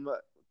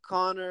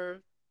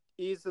 Conor,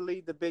 easily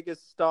the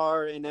biggest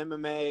star in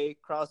MMA,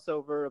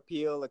 crossover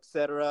appeal,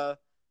 etc.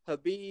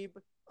 Khabib,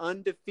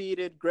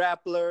 undefeated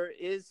grappler.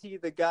 Is he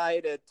the guy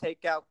to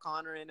take out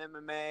Conor in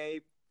MMA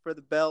for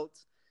the belt?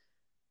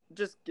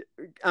 Just,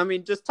 I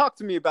mean, just talk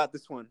to me about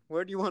this one.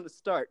 Where do you want to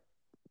start?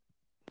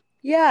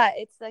 Yeah,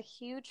 it's a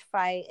huge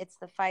fight. It's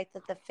the fight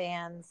that the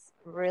fans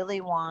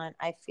really want.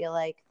 I feel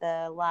like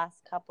the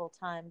last couple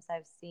times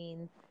I've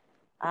seen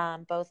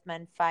both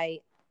men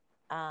fight,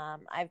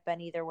 I've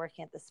been either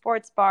working at the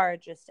sports bar or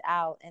just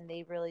out, and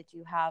they really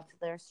do have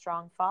their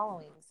strong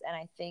followings. And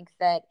I think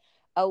that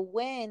a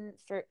win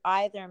for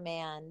either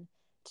man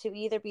to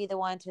either be the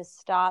one to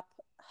stop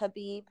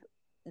Habib,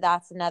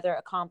 that's another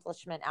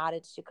accomplishment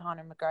added to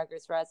Conor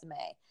McGregor's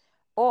resume,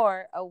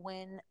 or a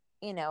win,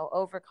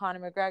 over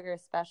Conor McGregor,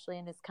 especially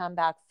in his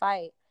comeback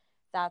fight.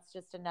 That's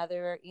just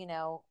another,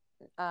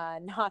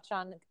 notch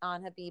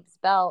on Habib's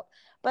belt.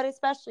 But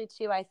especially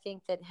too, I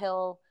think that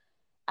he'll,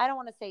 I don't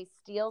want to say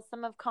steal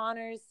some of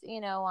Conor's,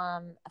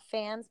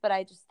 fans, but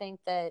I just think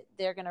that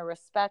they're going to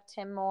respect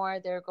him more.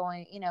 They're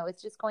going,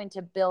 it's just going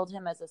to build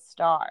him as a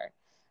star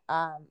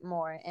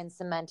more and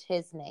cement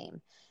his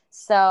name.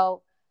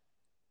 So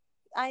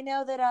I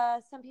know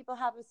that some people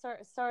have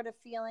a sort of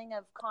feeling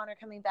of Conor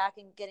coming back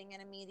and getting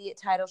an immediate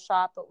title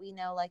shot, but we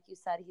know, like you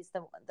said, he's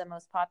the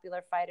most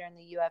popular fighter in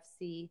the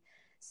UFC.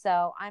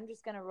 So I'm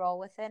just going to roll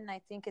with it, and I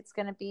think it's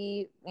going to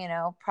be,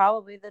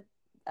 probably the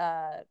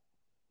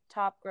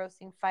top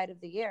grossing fight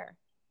of the year.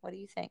 What do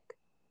you think?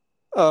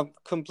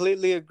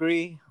 Completely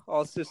agree.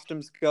 All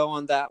systems go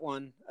on that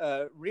one.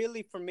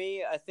 Really, for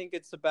me, I think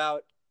it's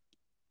about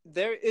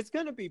there. It's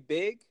going to be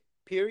big.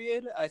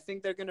 Period. I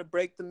think they're going to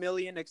break the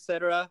million,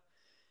 etc.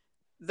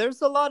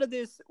 There's a lot of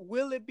this.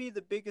 Will it be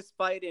the biggest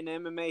fight in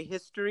MMA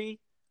history?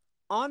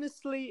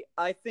 Honestly,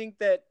 I think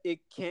that it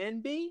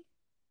can be.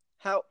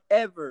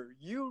 However,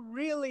 you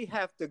really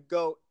have to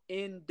go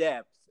in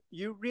depth.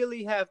 You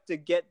really have to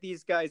get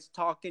these guys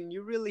talking.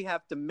 You really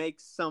have to make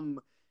some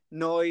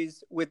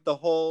noise with the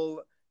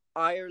whole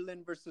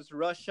Ireland versus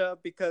Russia,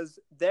 because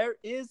there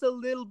is a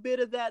little bit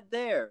of that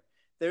there.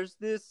 There's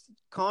this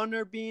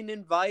Conor being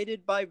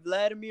invited by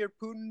Vladimir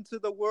Putin to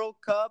the World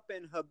Cup,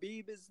 and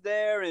Habib is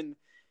there, and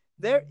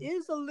there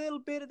is a little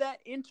bit of that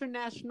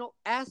international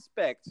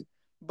aspect.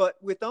 But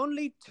with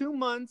only 2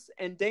 months,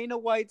 and Dana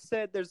White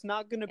said there's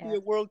not going to be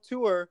a world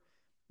tour,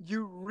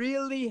 you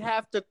really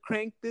have to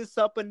crank this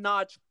up a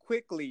notch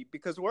quickly,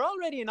 because we're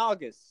already in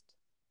August.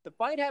 The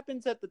fight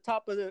happens at the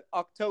top of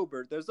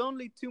October. There's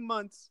only 2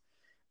 months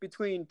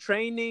between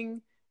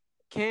training,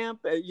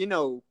 camp,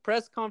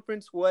 press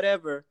conference,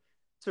 whatever,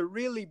 to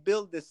really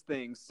build this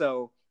thing.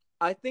 So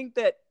I think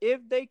that if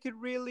they could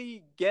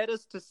really get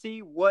us to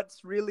see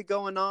what's really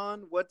going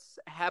on, what's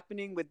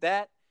happening with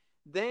that,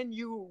 then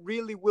you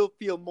really will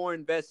feel more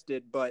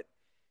invested. But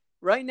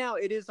right now,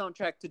 it is on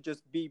track to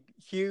just be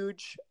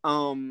huge.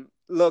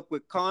 Look,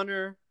 with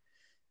Conor,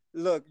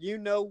 look, you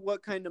know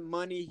what kind of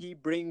money he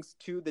brings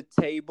to the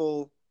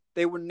table.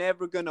 They were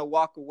never going to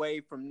walk away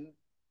from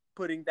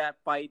putting that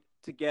fight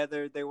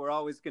together. They were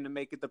always going to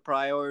make it the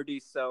priority.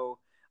 So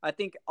I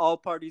think all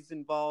parties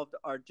involved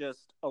are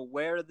just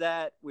aware of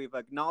that. We've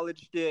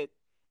acknowledged it.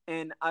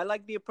 And I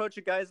like the approach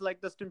of guys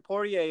like Dustin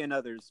Poirier and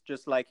others.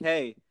 Just like,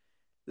 hey,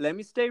 let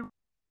me stay.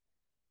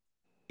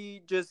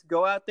 Just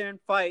go out there and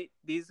fight.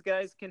 These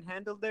guys can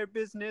handle their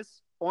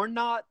business or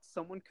not.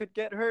 Someone could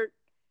get hurt.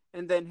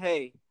 And then,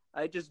 hey,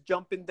 I just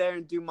jump in there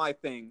and do my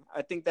thing.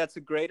 I think that's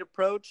a great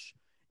approach.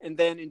 And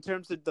then in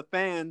terms of the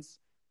fans,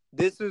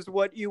 this is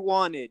what you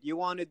wanted. You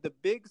wanted the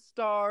big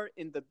star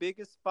in the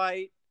biggest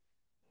fight.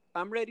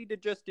 I'm ready to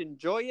just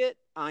enjoy it.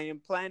 I am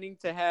planning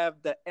to have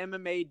the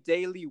MMA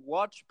daily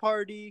watch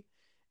party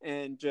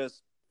and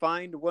just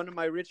find one of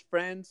my rich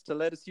friends to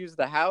let us use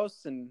the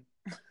house and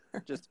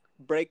just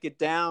break it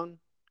down.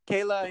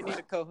 Kayla, I need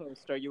a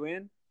co-host. Are you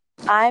in?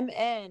 I'm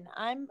in.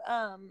 I'm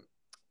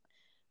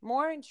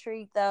more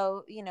intrigued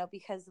though,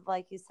 because of,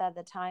 like you said,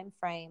 the time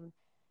frame.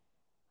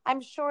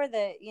 I'm sure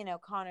that,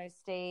 Conor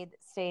stayed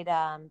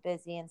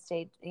busy and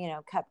stayed,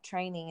 kept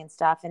training and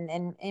stuff,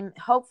 and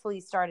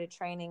hopefully started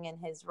training in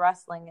his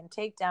wrestling and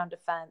takedown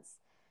defense,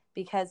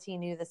 because he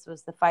knew this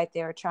was the fight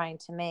they were trying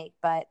to make.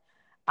 But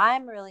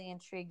I'm really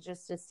intrigued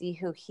just to see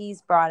who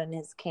he's brought in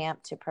his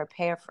camp to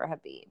prepare for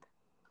Habib.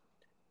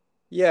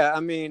 Yeah, I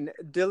mean,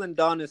 Dylan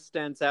Donis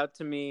stands out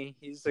to me.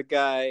 He's a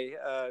guy,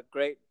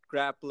 great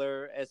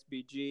grappler,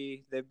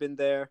 SBG. They've been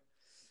there.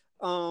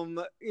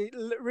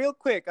 Real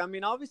quick, I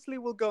mean, obviously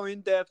we'll go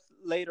in depth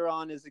later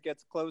on as it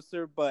gets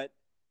closer, but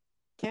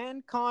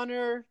can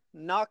Conor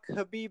knock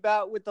Habib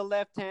out with the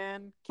left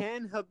hand?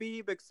 Can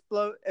Habib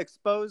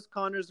expose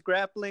Conor's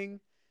grappling?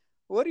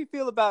 What do you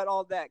feel about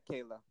all that,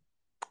 Kayla?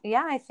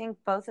 Yeah, I think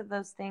both of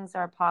those things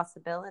are a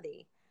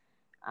possibility.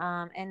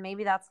 And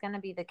maybe that's going to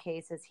be the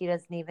case, as he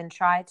doesn't even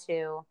try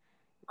to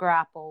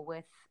grapple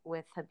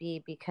with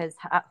Habib, because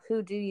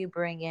who do you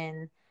bring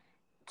in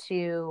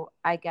to,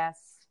 I guess,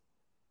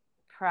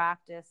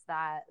 practice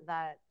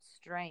that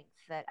strength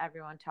that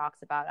everyone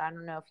talks about? I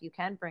don't know if you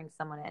can bring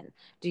someone in.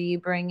 Do you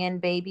bring in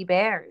baby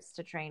bears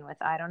to train with?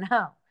 I don't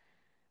know.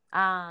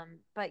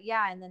 But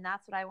yeah, and then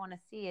that's what I want to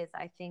see. Is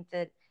I think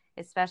that,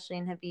 especially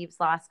in Habib's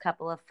last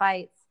couple of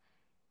fights,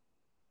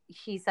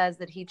 he says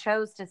that he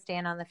chose to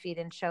stand on the feet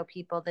and show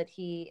people that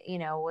he,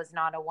 was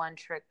not a one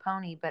trick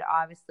pony, but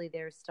obviously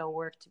there's still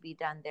work to be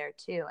done there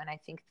too. And I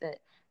think that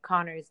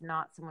Conor is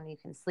not someone you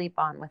can sleep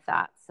on with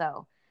that.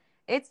 So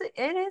it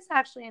is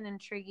actually an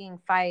intriguing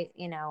fight,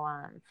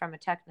 from a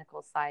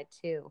technical side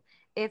too,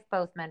 if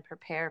both men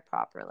prepare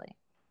properly.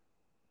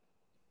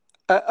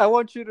 I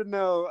want you to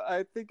know,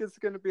 I think it's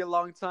going to be a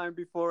long time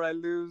before I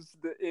lose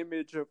the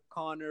image of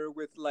Connor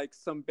with like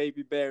some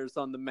baby bears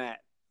on the mat.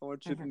 I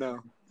want you to know.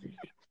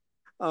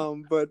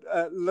 But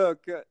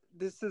look,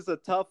 this is a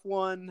tough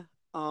one.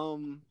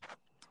 Um,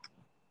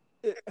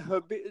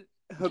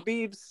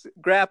 Habib's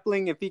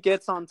grappling, if he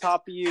gets on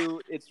top of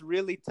you, it's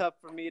really tough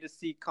for me to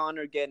see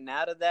Connor getting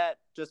out of that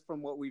just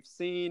from what we've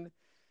seen.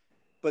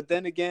 But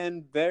then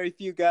again, very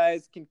few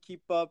guys can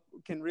keep up,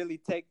 can really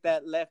take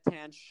that left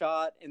hand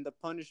shot and the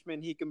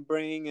punishment he can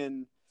bring.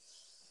 And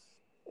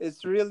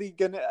it's really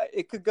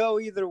it could go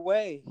either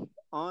way.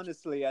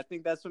 Honestly, I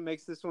think that's what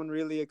makes this one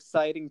really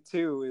exciting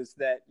too, is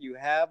that you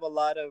have a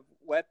lot of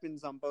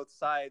weapons on both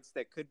sides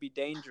that could be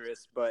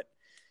dangerous. But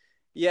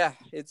yeah,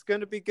 it's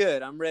going to be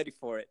good. I'm ready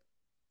for it.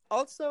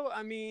 Also,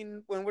 I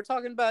mean, when we're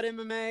talking about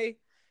MMA,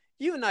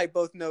 you and I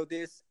both know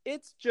this.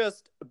 It's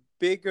just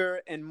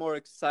bigger and more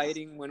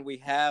exciting when we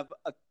have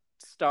a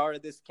star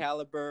of this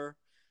caliber.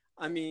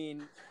 I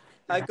mean,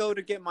 I go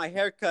to get my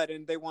hair cut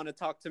and they want to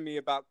talk to me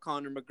about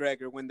Conor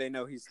McGregor when they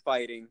know he's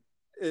fighting.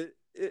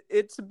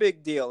 It's a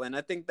big deal. And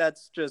I think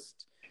that's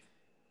just,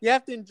 you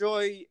have to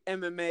enjoy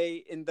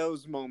MMA in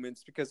those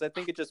moments because I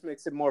think it just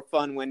makes it more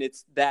fun when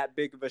it's that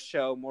big of a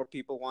show. More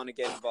people want to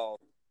get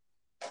involved.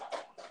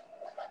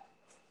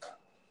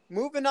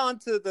 Moving on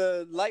to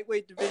the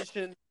lightweight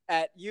division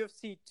at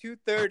UFC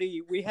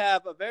 230, we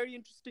have a very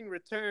interesting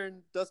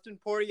return. Dustin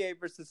Poirier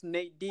versus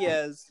Nate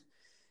Diaz.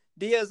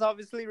 Diaz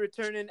obviously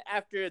returning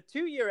after a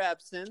 2-year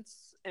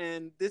absence,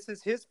 and this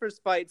is his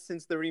first fight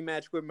since the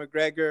rematch with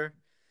McGregor.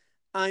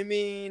 I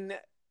mean,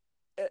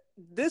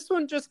 this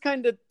one just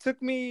kind of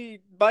took me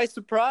by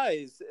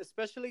surprise,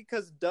 especially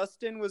because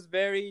Dustin was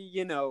very,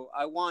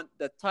 I want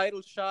the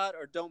title shot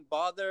or don't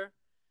bother.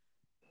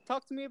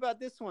 Talk to me about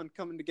this one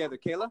coming together,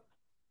 Kayla.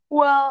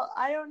 Well,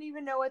 I don't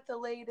even know what the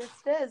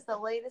latest is. The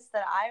latest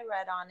that I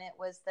read on it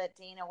was that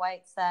Dana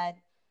White said,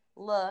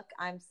 look,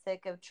 I'm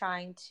sick of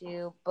trying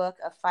to book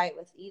a fight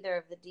with either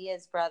of the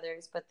Diaz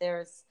brothers, but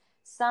there's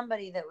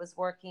somebody that was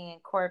working in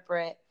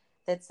corporate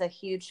that's a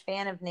huge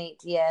fan of Nate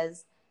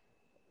Diaz,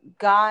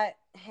 got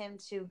him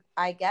to,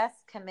 I guess,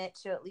 commit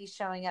to at least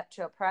showing up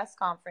to a press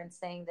conference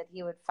saying that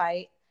he would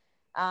fight,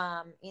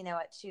 at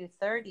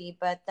 2:30.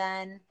 But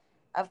then,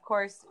 of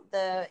course,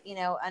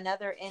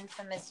 another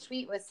infamous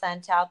tweet was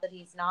sent out that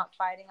he's not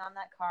fighting on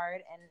that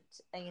card and,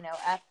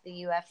 F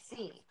the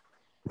UFC.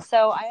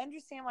 So I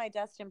understand why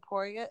Dustin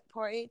Poirier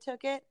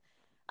took it.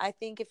 I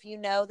think if you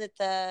know that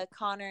the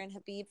Conor and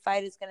Habib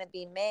fight is going to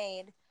be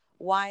made,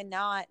 why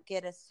not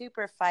get a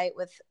super fight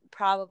with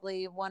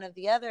probably one of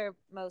the other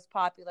most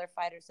popular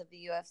fighters of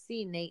the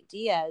UFC, Nate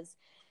Diaz?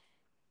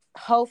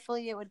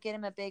 Hopefully it would get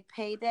him a big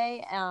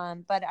payday.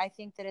 But I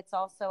think that it's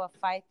also a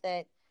fight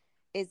that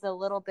is a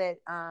little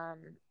bit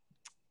more,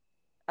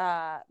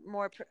 I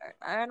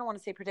don't want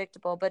to say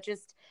predictable, but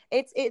just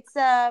it's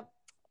a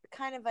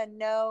kind of a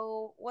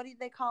no, what do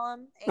they call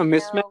him? A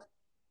mismatch?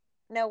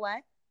 No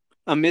what?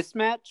 A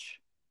mismatch?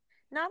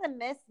 Not a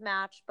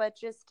mismatch, but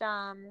just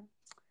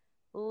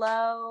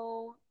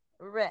low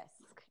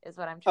risk is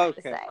what I'm trying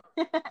to say.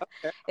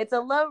 Okay. It's a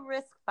low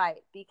risk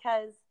fight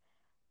because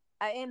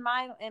in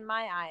my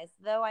eyes,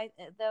 though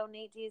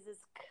Nate Diaz is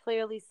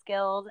clearly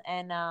skilled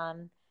and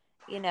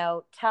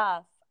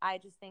tough, I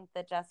just think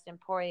that Dustin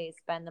Poirier has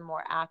been the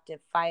more active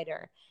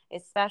fighter,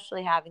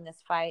 especially having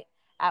this fight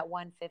at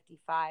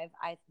 155.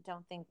 I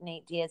don't think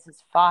Nate Diaz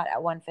has fought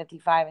at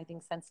 155, I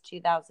think, since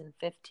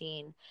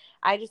 2015.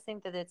 I just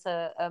think that it's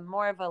a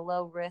more of a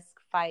low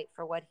risk fight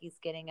for what he's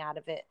getting out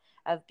of it,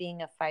 of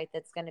being a fight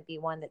that's going to be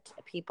one that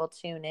people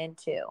tune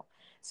into.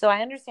 So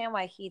I understand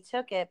why he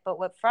took it, but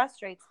what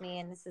frustrates me,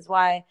 and this is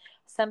why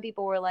some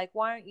people were like,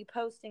 why aren't you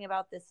posting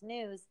about this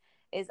news,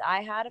 is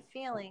I had a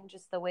feeling,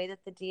 just the way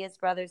that the Diaz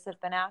brothers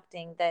have been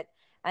acting, that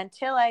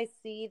until I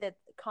see that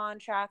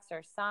contracts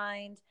are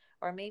signed,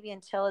 or maybe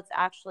until it's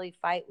actually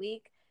fight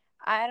week,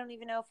 I don't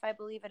even know if I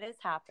believe it is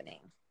happening.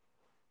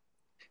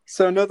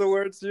 So in other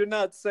words, you're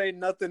not saying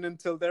nothing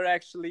until they're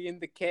actually in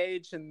the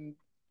cage and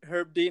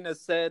Herb Dean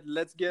has said,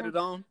 let's get it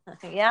on?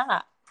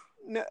 Yeah.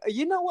 No,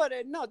 you know what?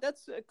 No,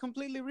 that's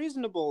completely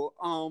reasonable.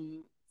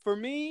 For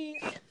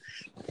me,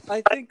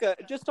 I think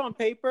just on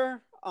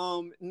paper,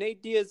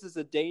 Nate Diaz is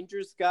a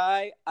dangerous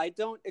guy. I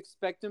don't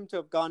expect him to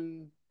have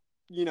gone,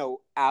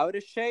 out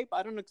of shape.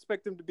 I don't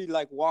expect him to be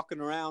like walking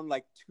around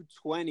like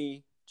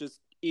 220, just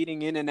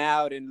eating in and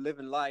out and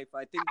living life.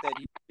 I think that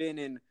he's been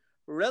in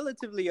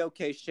relatively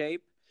okay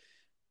shape.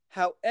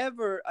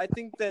 However, I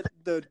think that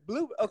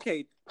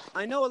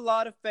I know a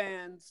lot of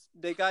fans,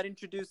 they got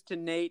introduced to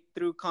Nate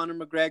through Conor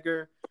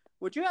McGregor.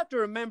 What you have to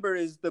remember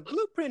is the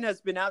blueprint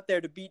has been out there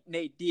to beat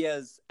Nate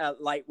Diaz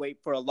at lightweight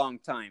for a long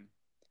time.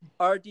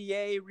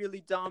 RDA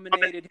really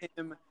dominated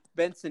him.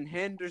 Benson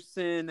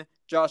Henderson,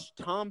 Josh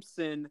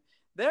Thompson.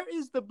 There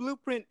is the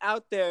blueprint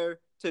out there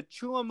to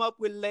chew him up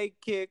with leg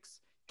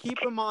kicks,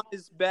 keep him on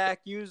his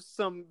back, use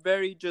some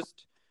very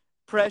just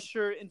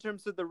pressure in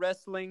terms of the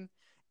wrestling.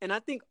 And I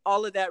think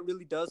all of that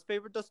really does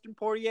favor Dustin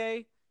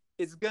Poirier.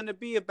 It's going to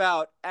be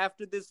about,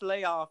 after this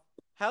layoff,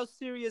 how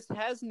serious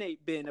has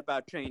Nate been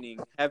about training?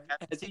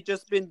 Has he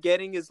just been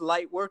getting his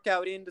light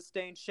workout in to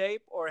stay in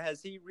shape, or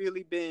has he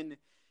really been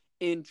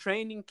in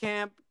training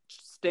camp,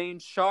 staying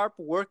sharp,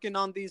 working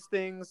on these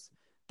things?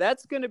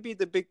 That's going to be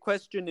the big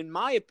question, in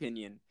my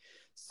opinion.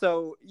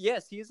 So,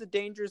 yes, he's a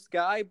dangerous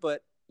guy,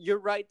 but you're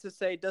right to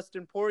say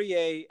Dustin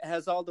Poirier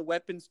has all the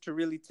weapons to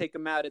really take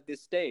him out at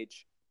this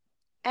stage.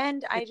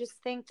 And I just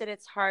think that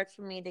it's hard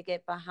for me to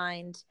get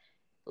behind,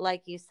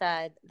 like you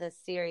said, the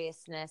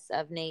seriousness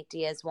of Nate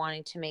Diaz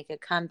wanting to make a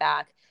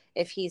comeback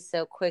if he's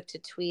so quick to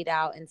tweet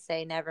out and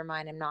say, never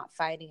mind, I'm not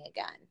fighting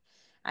again.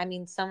 I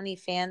mean, so many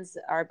fans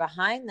are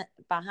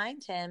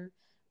behind him,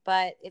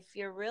 but if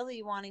you're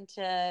really wanting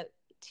to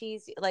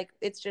tease, like,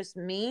 it's just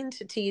mean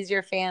to tease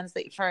your fans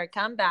that for a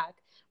comeback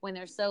when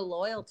they're so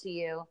loyal to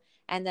you,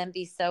 and then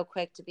be so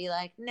quick to be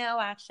like, no,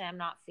 actually, I'm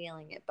not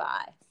feeling it.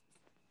 Bye.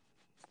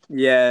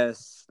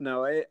 Yes,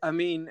 no, I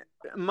mean,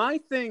 my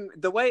thing,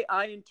 the way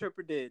I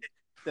interpreted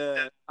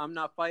the I'm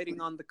not fighting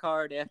on the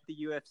card at the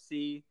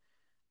UFC,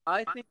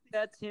 I think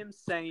that's him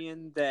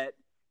saying that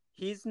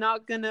he's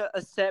not going to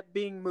accept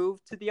being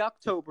moved to the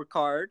October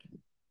card.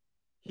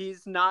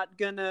 He's not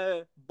going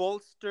to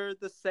bolster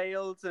the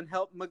sales and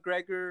help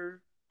McGregor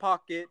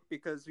pocket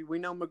because we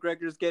know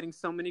McGregor's getting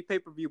so many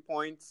pay-per-view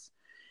points.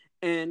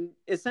 And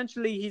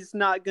essentially, he's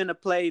not going to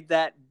play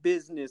that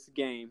business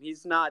game.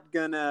 He's not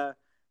going to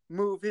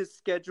move his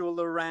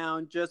schedule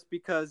around just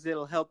because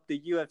it'll help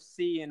the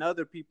UFC and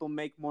other people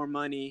make more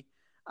money.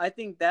 I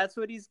think that's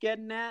what he's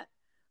getting at.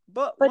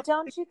 But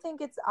don't you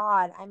think it's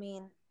odd? I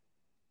mean,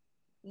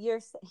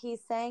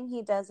 he's saying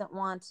he doesn't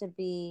want to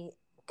be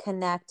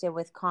connected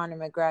with Conor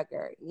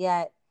McGregor,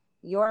 yet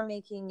you're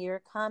making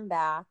your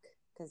comeback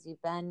because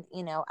you've been,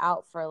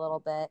 out for a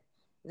little bit,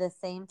 the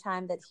same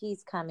time that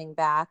he's coming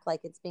back,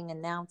 like it's being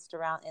announced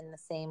around in the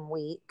same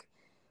week.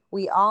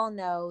 We all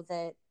know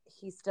that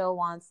he still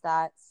wants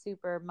that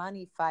super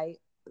money fight,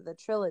 the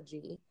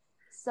trilogy.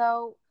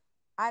 So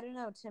I don't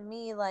know. To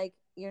me, like,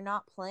 you're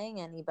not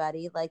playing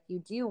anybody. Like, you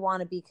do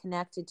want to be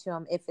connected to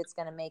him if it's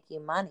going to make you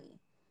money.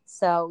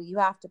 So you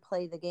have to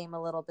play the game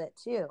a little bit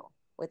too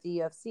with the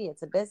UFC.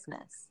 It's a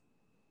business.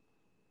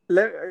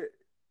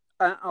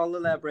 I'll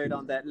elaborate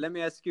on that. Let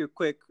me ask you a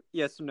quick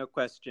yes or no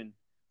question.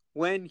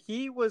 When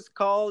he was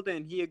called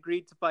and he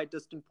agreed to fight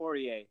Dustin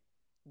Poirier,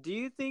 do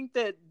you think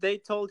that they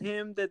told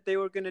him that they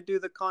were going to do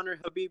the Conor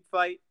Khabib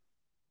fight?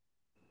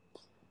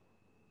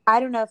 I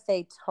don't know if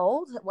they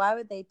told. Why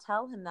would they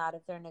tell him that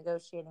if they're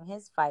negotiating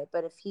his fight?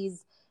 But if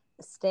he's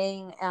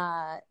staying,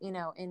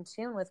 in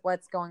tune with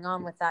what's going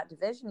on with that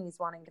division he's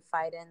wanting to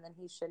fight in, then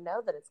he should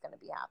know that it's going to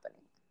be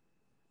happening.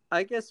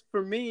 I guess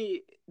for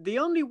me, the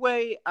only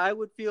way I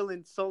would feel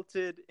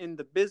insulted in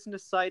the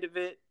business side of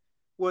it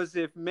was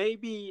if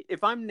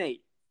I'm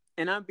Nate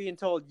and I'm being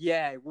told,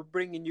 yeah, we're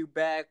bringing you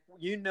back.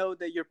 You know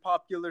that you're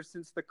popular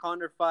since the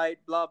Conor fight,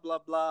 blah, blah,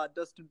 blah,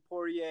 Dustin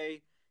Poirier,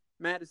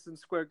 Madison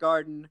Square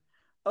Garden.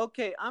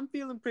 Okay, I'm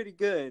feeling pretty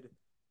good.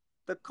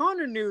 The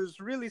Conor news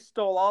really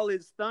stole all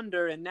his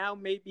thunder, and now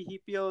maybe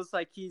he feels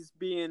like he's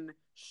being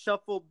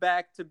shuffled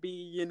back to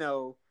be,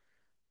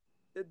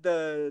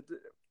 the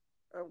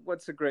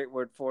what's a great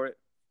word for it?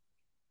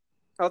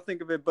 I'll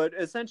think of it, but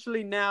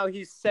essentially now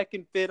he's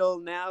second fiddle.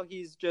 Now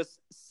he's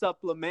just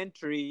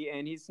supplementary,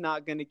 and he's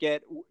not going to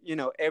get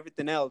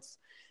everything else.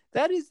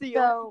 That is the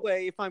only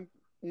way. If I'm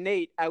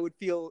Nate, I would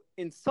feel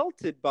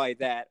insulted by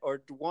that,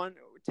 or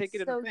take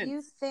it as offense.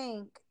 So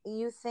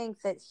you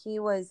think that he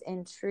was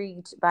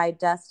intrigued by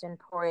Dustin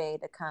Poirier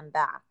to come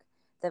back?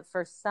 That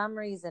for some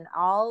reason,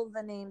 all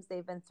the names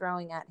they've been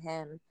throwing at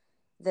him,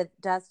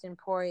 that Dustin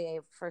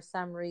Poirier for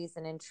some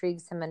reason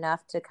intrigues him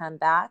enough to come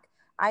back?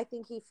 I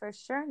think he for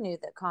sure knew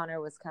that Conor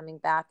was coming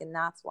back, and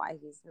that's why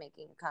he's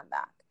making a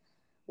comeback.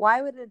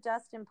 Why would a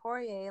Dustin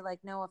Poirier, like,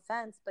 no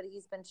offense, but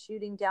he's been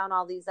shooting down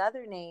all these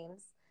other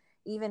names,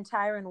 even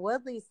Tyron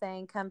Woodley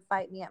saying, come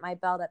fight me at my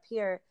belt up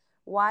here.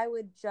 Why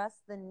would just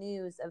the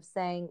news of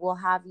saying, we'll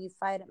have you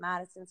fight at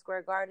Madison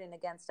Square Garden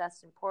against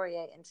Dustin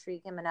Poirier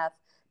intrigue him enough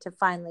to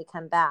finally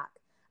come back?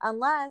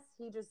 Unless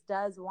he just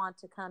does want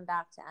to come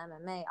back to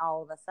MMA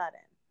all of a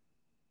sudden.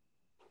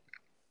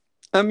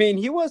 I mean,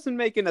 he wasn't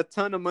making a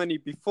ton of money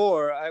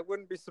before. I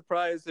wouldn't be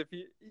surprised if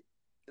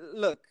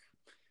look,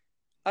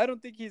 I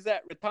don't think he's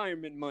at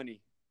retirement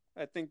money.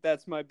 I think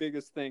that's my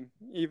biggest thing,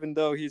 even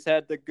though he's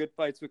had the good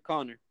fights with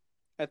Conor.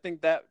 I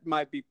think that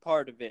might be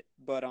part of it.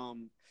 But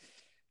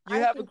you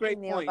have a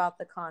great point about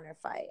the Conor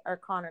fight, or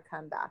Conor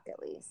comeback at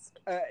least.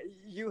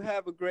 You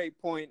have a great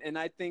point, and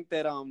I think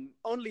that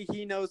only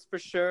he knows for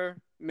sure.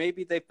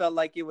 Maybe they felt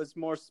like it was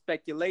more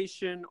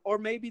speculation, or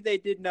maybe they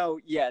did know,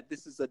 yeah,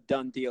 this is a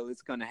done deal.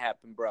 It's going to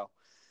happen, bro.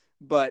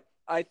 But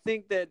I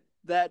think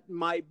that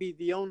might be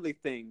the only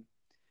thing.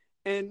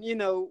 And,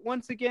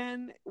 once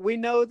again, we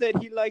know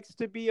that he likes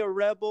to be a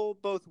rebel,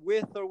 both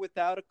with or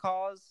without a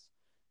cause.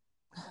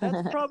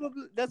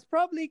 That's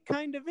probably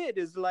kind of it,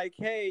 is like,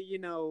 hey,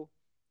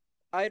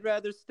 I'd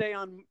rather stay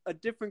on a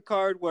different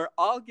card where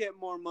I'll get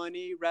more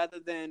money rather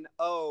than,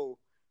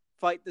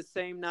 fight the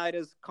same night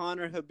as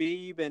Conor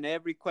Habib, and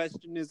every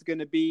question is going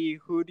to be,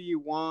 who do you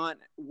want?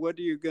 What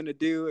are you going to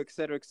do? Et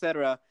cetera, et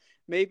cetera.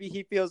 Maybe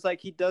he feels like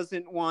he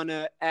doesn't want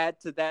to add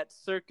to that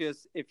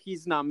circus if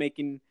he's not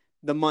making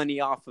the money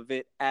off of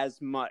it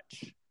as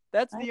much.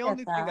 That's I the get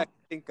only thing I that.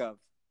 can think of.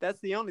 That's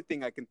the only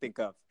thing I can think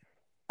of.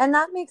 And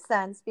that makes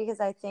sense because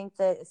I think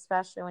that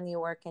especially when you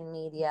work in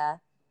media,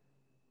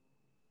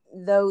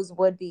 those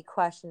would be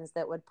questions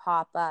that would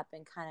pop up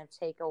and kind of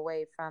take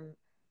away from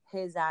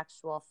his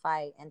actual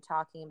fight, and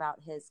talking about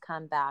his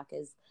comeback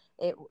is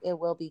it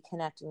will be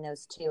connecting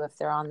those two if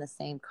they're on the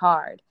same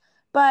card.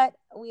 But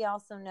we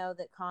also know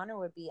that Conor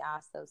would be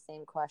asked those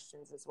same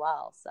questions as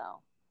well.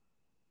 So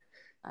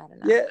I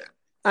don't know. Yeah,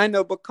 I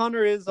know, but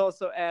Connor is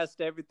also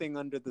asked everything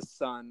under the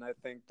sun. I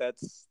think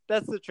that's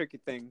the tricky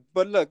thing.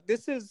 But look,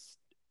 this is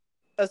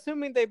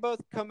assuming they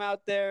both come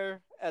out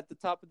there at the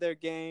top of their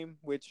game,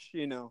 which,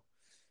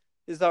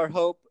 is our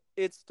hope.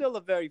 It's still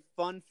a very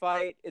fun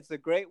fight. It's a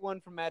great one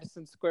from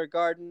Madison Square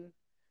Garden.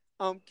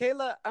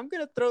 Kayla, I'm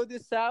gonna throw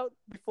this out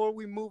before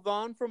we move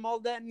on from all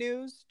that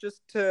news,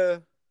 just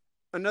to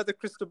another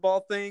crystal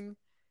ball thing.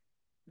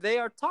 They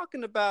are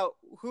talking about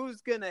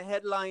who's gonna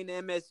headline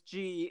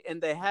MSG,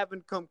 and they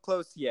haven't come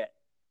close yet.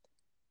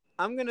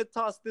 I'm gonna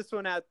toss this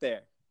one out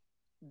there.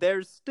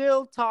 There's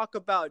still talk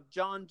about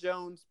John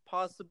Jones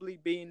possibly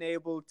being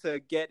able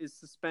to get his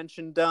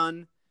suspension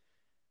done.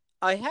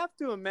 I have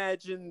to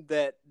imagine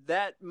that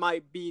that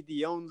might be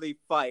the only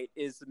fight,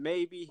 is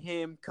maybe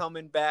him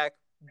coming back,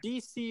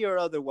 DC or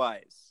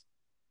otherwise.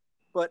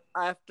 But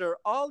after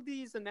all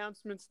these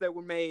announcements that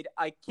were made,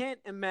 I can't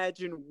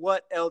imagine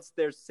what else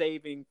they're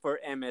saving for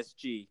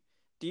MSG.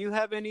 Do you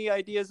have any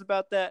ideas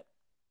about that?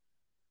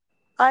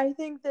 I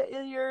think that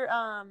your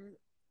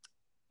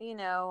you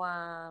know,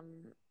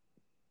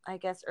 I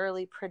guess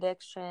early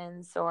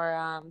predictions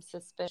or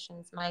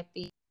suspicions might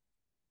be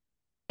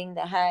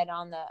the head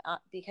on the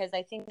because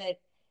I think that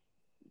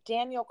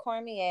Daniel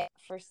Cormier,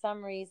 for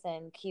some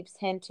reason, keeps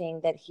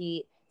hinting that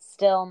he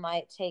still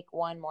might take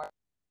one more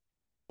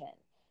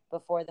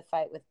before the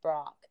fight with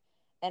Brock.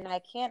 And I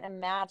can't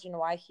imagine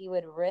why he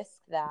would risk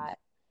that.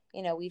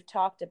 You know, we've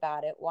talked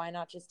about it. Why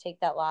not just take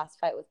that last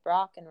fight with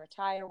Brock and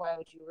retire? Why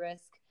would you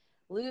risk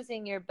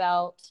losing your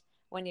belt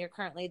when you're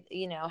currently,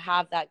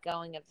 have that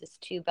going of this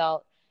two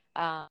belt,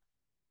 um,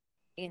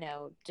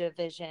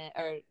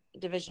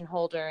 division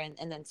holder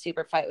and then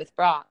super fight with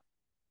Brock?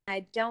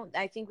 I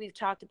think we've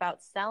talked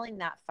about selling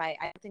that fight.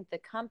 I don't think the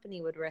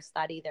company would risk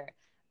that either,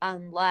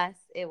 unless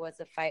it was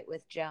a fight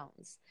with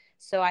Jones.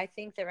 So I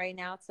think that right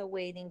now it's a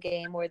waiting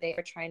game where they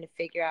are trying to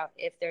figure out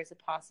if there's a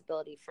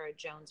possibility for a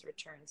Jones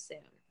return soon.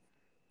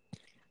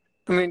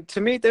 I mean,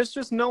 to me, there's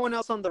just no one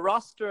else on the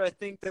roster I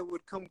think that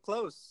would come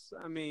close.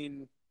 I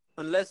mean,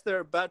 unless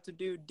they're about to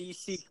do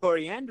DC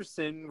Corey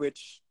Anderson,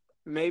 which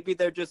maybe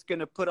they're just going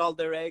to put all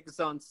their eggs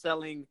on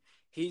selling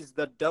he's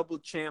the double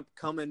champ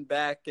coming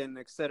back and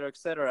et cetera, et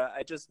cetera.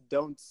 I just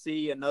don't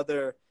see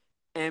another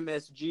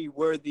MSG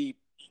worthy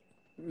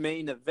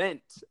main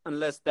event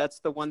unless that's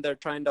the one they're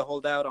trying to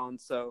hold out on.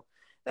 So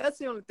that's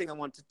the only thing I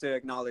wanted to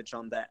acknowledge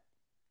on that.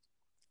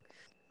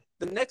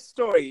 The next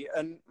story,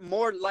 a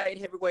more light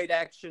heavyweight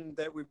action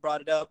that we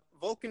brought it up.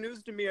 Volkan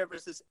Oezdemir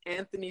versus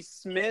Anthony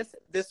Smith.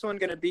 This one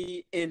going to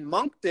be in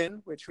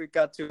Moncton, which we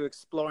got to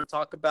explore and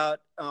talk about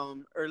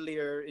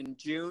earlier in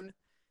June.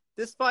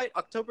 This fight,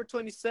 October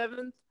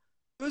 27th.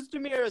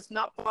 Oezdemir has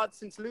not fought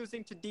since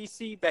losing to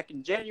DC back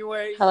in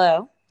January.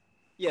 Hello?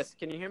 Yes,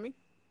 can you hear me?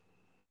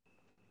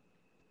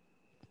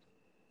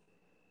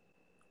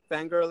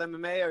 Fangirl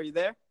MMA, are you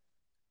there?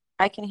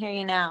 I can hear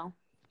you now.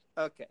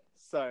 Okay,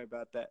 sorry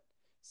about that.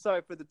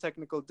 Sorry for the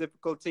technical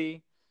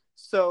difficulty.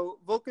 So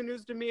Volkan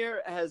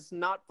Oezdemir has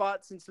not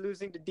fought since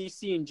losing to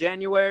DC in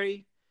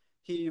January.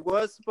 He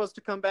was supposed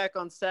to come back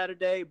on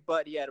Saturday,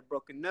 but he had a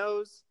broken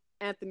nose.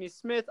 Anthony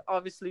Smith,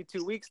 obviously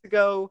 2 weeks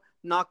ago,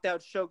 knocked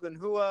out Shogun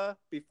Rua.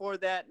 Before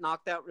that,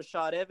 knocked out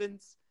Rashad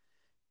Evans.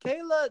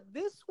 Kayla,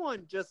 this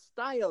one just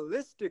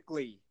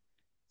stylistically,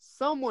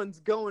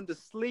 someone's going to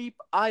sleep.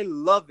 I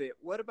love it.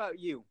 What about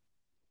you?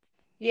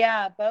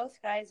 Yeah,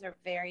 both guys are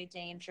very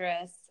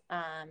dangerous,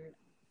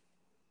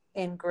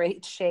 in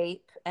great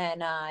shape,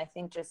 and I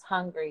think just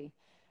hungry.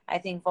 I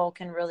think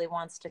Volkan really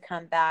wants to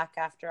come back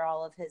after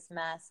all of his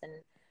mess and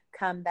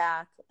come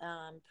back,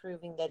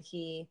 proving that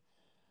he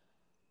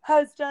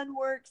has done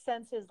work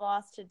since his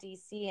loss to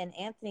DC, and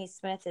Anthony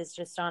Smith is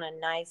just on a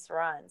nice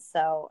run.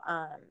 So,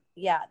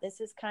 yeah,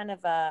 this is kind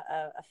of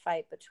a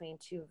fight between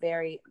two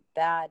very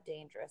bad,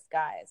 dangerous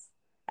guys.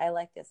 I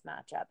like this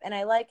matchup. And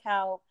I like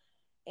how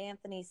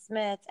Anthony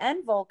Smith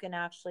and Volkan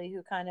actually,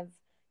 who kind of,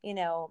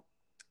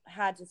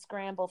 had to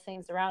scramble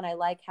things around. I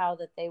like how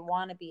that they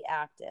want to be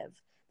active.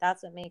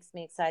 That's what makes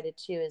me excited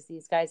too, is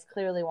these guys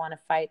clearly want to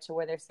fight to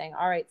where they're saying,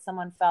 all right,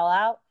 someone fell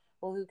out.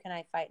 Well, who can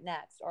I fight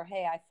next? Or,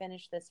 hey, I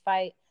finished this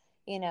fight,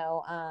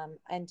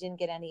 and didn't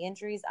get any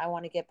injuries. I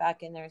want to get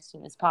back in there as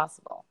soon as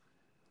possible.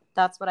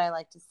 That's what I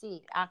like to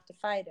see, active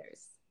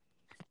fighters.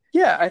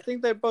 Yeah, I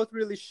think they've both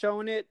really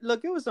shown it.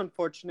 Look, it was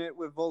unfortunate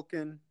with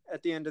Volkan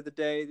at the end of the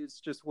day. It's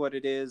just what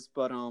it is.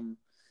 But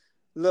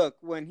Look,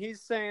 when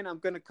he's saying, I'm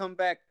going to come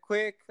back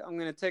quick, I'm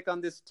going to take on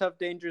this tough,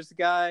 dangerous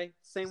guy.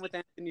 Same with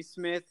Anthony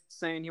Smith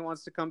saying he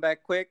wants to come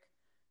back quick.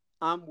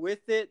 I'm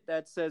with it.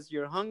 That says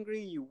you're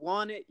hungry, you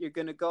want it, you're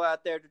going to go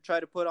out there to try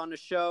to put on a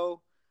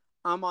show.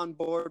 I'm on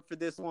board for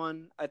this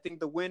one. I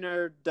think the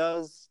winner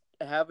does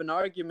have an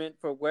argument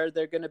for where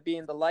they're going to be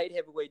in the light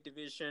heavyweight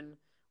division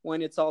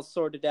when it's all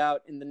sorted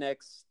out in the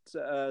next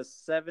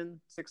 7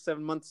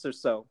 months or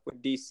so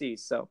with DC.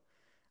 So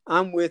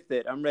I'm with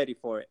it. I'm ready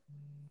for it.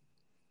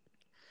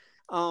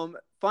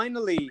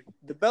 Finally,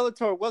 the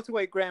Bellator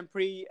Welterweight Grand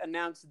Prix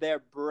announced their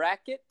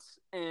bracket,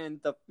 and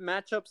the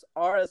matchups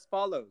are as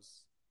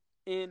follows.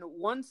 In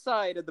one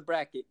side of the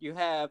bracket, you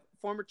have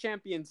former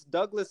champions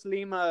Douglas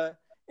Lima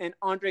and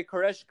Andrei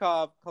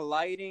Koreshkov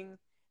colliding.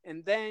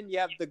 And then you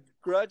have the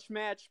grudge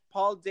match,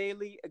 Paul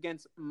Daly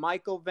against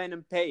Michael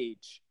Venom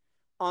Page.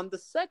 On the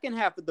second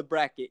half of the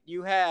bracket,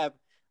 you have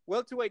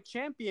welterweight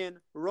champion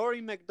Rory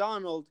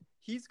McDonald.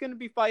 He's going to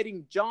be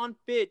fighting John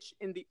Fitch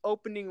in the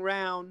opening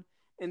round.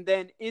 And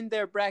then in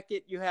their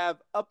bracket, you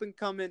have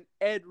up-and-coming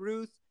Ed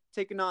Ruth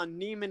taking on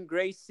Neiman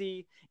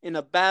Gracie in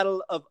a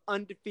battle of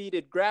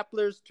undefeated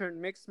grapplers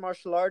turned mixed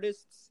martial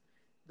artists.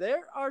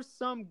 There are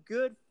some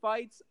good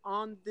fights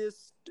on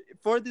this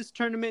for this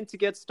tournament to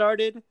get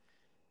started.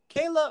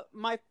 Kayla,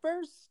 my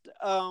first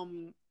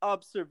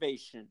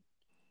observation,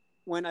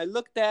 when I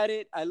looked at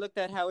it, I looked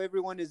at how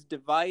everyone is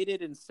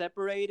divided and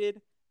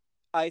separated.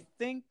 I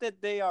think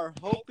that they are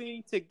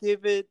hoping to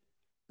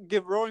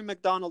give Rory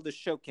McDonald a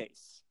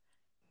showcase.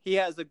 He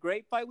has a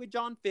great fight with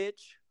John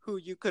Fitch, who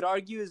you could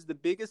argue is the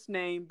biggest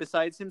name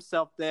besides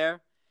himself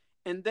there,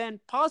 and then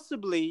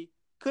possibly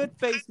could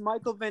face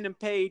Michael Venom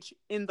Page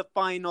in the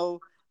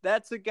final.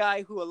 That's a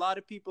guy who a lot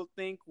of people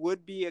think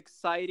would be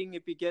exciting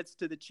if he gets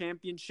to the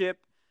championship.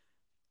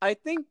 I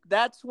think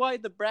that's why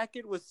the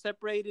bracket was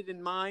separated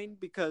in mine,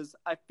 because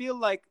I feel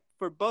like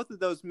for both of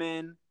those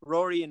men,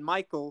 Rory and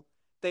Michael,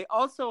 they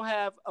also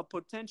have a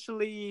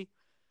potentially,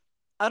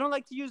 I don't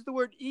like to use the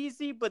word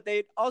easy, but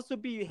they'd also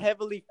be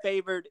heavily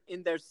favored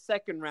in their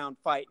second round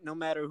fight, no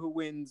matter who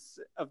wins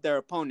of their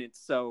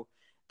opponents. So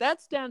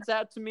that stands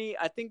out to me.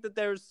 I think that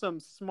there's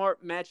some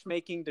smart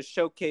matchmaking to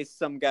showcase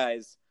some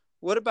guys.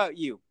 What about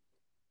you?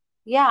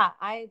 Yeah,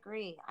 I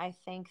agree. I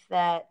think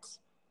that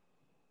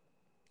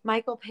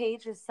Michael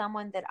Page is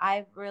someone that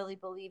I really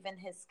believe in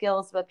his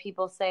skills, but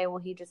people say, well,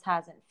 he just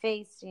hasn't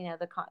faced,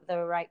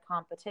 the right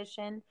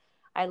competition.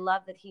 I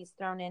love that he's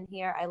thrown in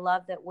here. I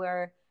love that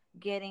we're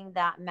getting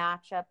that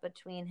matchup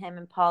between him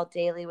and Paul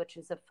Daly, which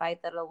is a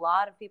fight that a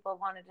lot of people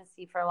wanted to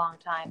see for a long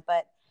time.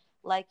 But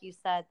like you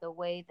said, the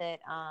way that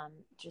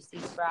just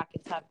these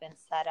brackets have been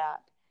set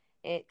up,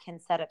 it can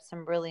set up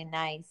some really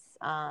nice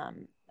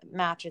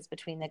matches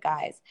between the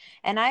guys.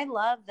 And I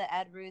love the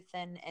Ed Ruth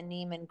and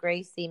Neiman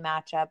Gracie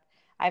matchup.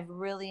 I've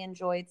really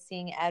enjoyed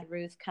seeing Ed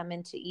Ruth come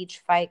into each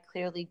fight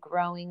clearly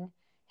growing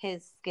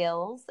his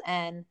skills.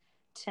 And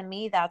to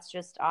me, that's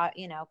just,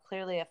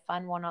 clearly a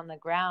fun one on the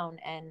ground.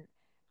 And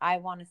I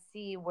want to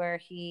see where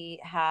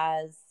he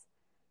has,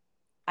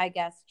 I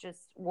guess,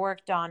 just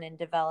worked on in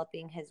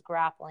developing his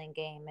grappling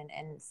game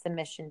and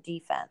submission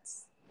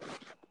defense.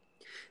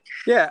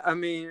 Yeah, I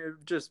mean,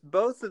 just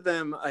both of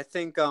them, I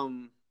think,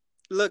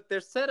 look,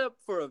 they're set up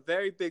for a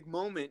very big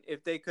moment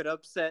if they could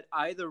upset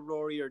either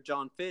Rory or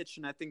John Fitch,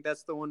 and I think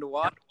that's the one to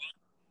watch.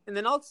 And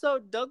then also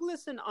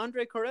Douglas and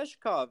Andrei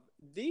Koreshkov.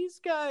 These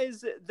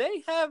guys,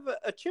 they have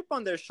a chip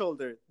on their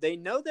shoulder. They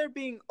know they're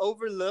being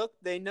overlooked.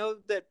 They know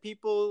that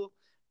people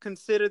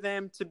consider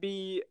them to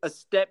be a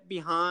step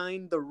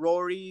behind the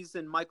Rorys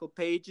and Michael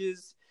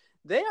Pages.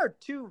 They are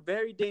two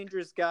very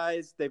dangerous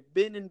guys. They've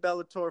been in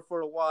Bellator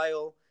for a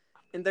while,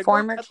 and they're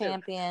going Former out there.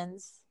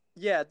 champions.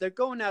 Yeah, they're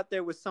going out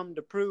there with something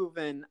to prove,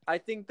 and I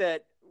think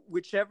that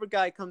whichever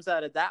guy comes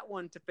out of that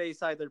one to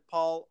face either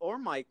Paul or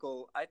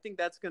Michael, I think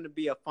that's going to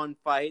be a fun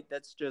fight.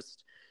 That's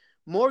just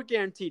more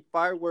guaranteed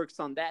fireworks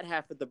on that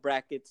half of the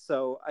bracket.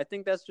 So I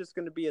think that's just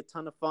going to be a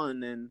ton of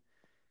fun. And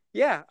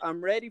yeah,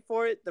 I'm ready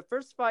for it. The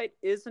first fight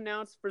is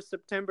announced for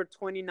September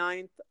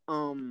 29th.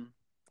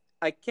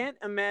 I can't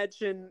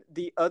imagine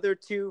the other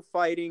two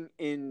fighting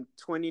in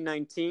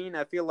 2019.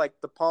 I feel like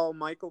the Paul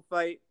Michael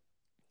fight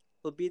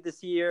will be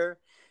this year.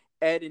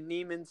 Ed and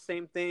Neiman,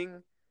 same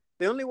thing.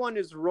 The only one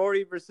is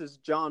Rory versus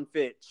John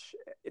Fitch.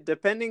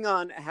 Depending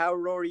on how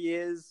Rory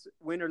is,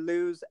 win or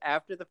lose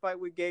after the fight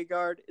with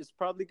Gegard, is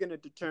probably going to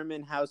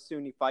determine how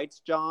soon he fights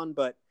John.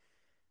 But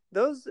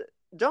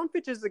John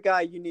Fitch is the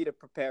guy you need to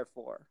prepare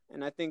for.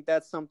 And I think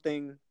that's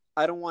something,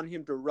 I don't want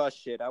him to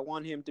rush it. I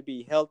want him to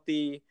be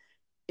healthy,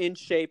 in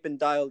shape, and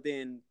dialed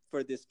in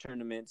for this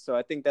tournament. So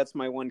I think that's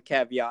my one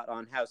caveat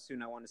on how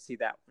soon I want to see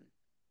that one.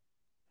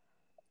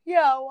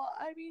 Yeah, well,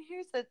 I mean,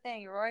 here's the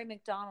thing. Rory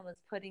McDonald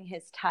is putting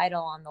his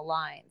title on the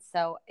line.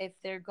 So if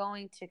they're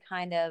going to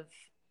kind of,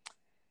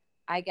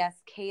 I guess,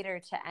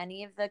 cater to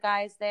any of the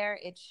guys there,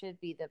 it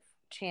should be the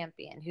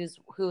champion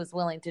who is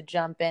willing to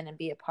jump in and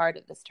be a part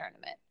of this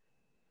tournament.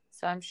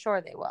 So I'm sure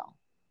they will.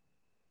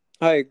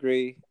 I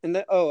agree. And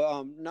then,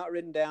 not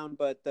written down,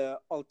 but the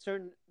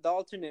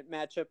alternate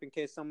matchup in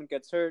case someone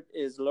gets hurt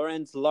is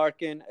Lorenz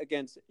Larkin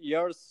against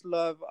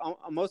Yaroslav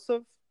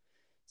Amosov.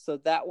 So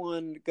that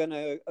one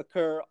gonna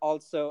occur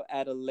also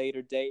at a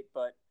later date.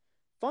 But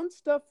fun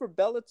stuff for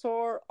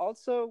Bellator.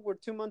 Also, we're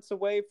 2 months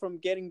away from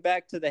getting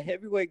back to the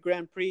heavyweight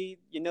Grand Prix.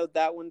 You know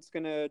that one's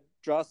gonna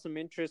draw some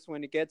interest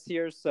when it gets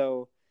here.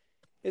 So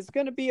it's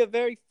going to be a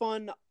very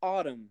fun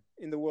autumn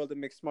in the world of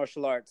mixed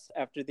martial arts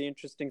after the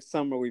interesting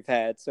summer we've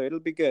had. So it'll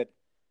be good.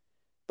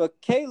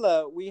 But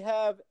Kayla, we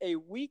have a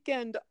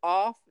weekend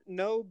off.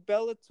 No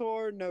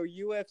Bellator, no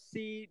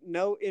UFC,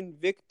 no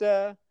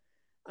Invicta.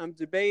 I'm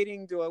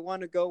debating, do I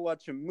want to go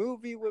watch a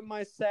movie with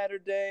my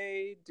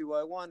Saturday? Do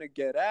I want to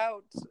get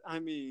out? I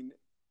mean,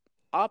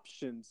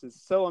 options is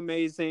so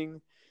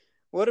amazing.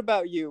 What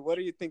about you? What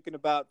are you thinking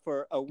about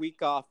for a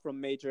week off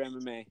from major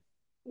MMA?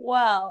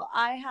 Well,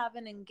 I have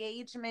an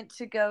engagement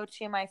to go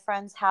to my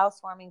friend's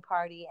housewarming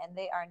party, and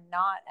they are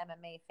not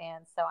MMA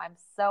fans. So I'm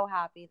so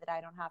happy that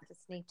I don't have to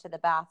sneak to the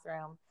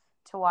bathroom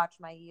to watch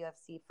my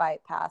UFC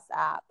Fight Pass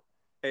app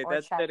Hey, or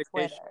that's check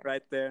dedication Twitter.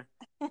 right there.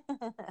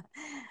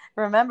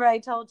 Remember, I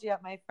told you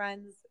at my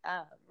friend's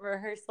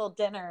rehearsal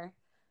dinner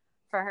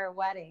for her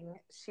wedding,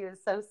 she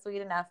was so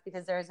sweet enough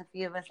because there was a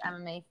few of us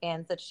MMA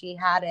fans that she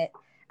had it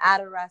at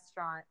a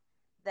restaurant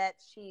that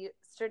she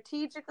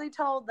strategically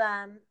told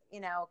them,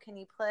 can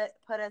you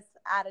put us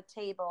at a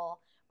table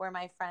where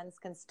my friends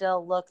can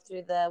still look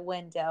through the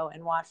window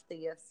and watch the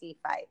UFC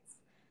fights.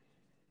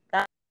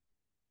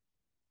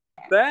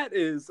 That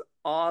is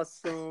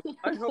awesome.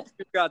 I hope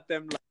you got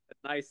them like the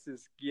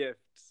nicest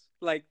gifts.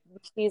 Like,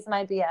 She's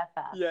my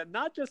BFF. yeah,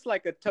 not just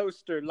like a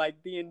toaster,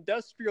 like the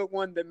industrial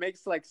one that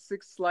makes like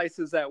 6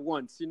 slices at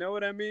once. You know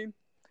what I mean?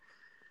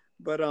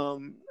 But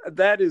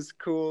that is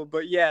cool.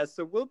 But yeah,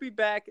 so we'll be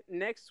back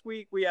next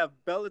week. We have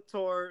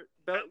bantamweight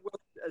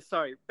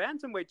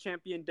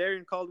champion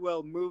Darian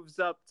Caldwell moves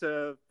up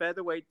to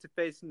featherweight to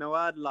face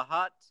Noad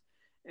Lahat.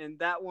 And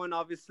that one,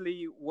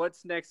 obviously,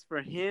 what's next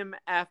for him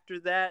after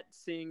that,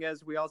 seeing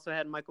as we also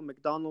had Michael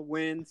McDonald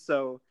win.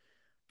 So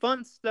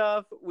fun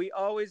stuff. We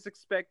always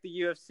expect the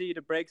UFC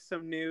to break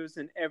some news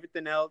and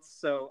everything else.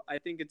 So I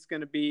think it's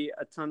going to be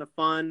a ton of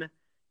fun.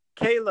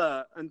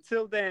 Kayla,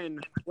 until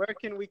then, where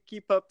can we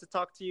keep up to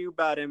talk to you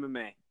about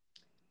MMA?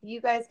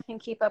 You guys can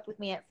keep up with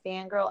me at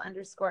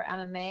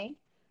fangirl_MMA.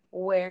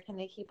 Where can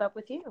they keep up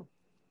with you?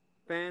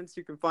 Fans,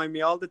 you can find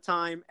me all the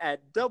time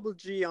at Double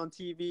G on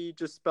TV.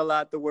 Just spell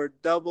out the word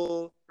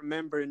double.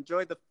 Remember,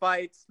 enjoy the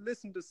fights,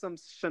 listen to some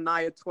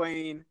Shania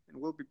Twain,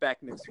 and we'll be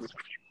back next week.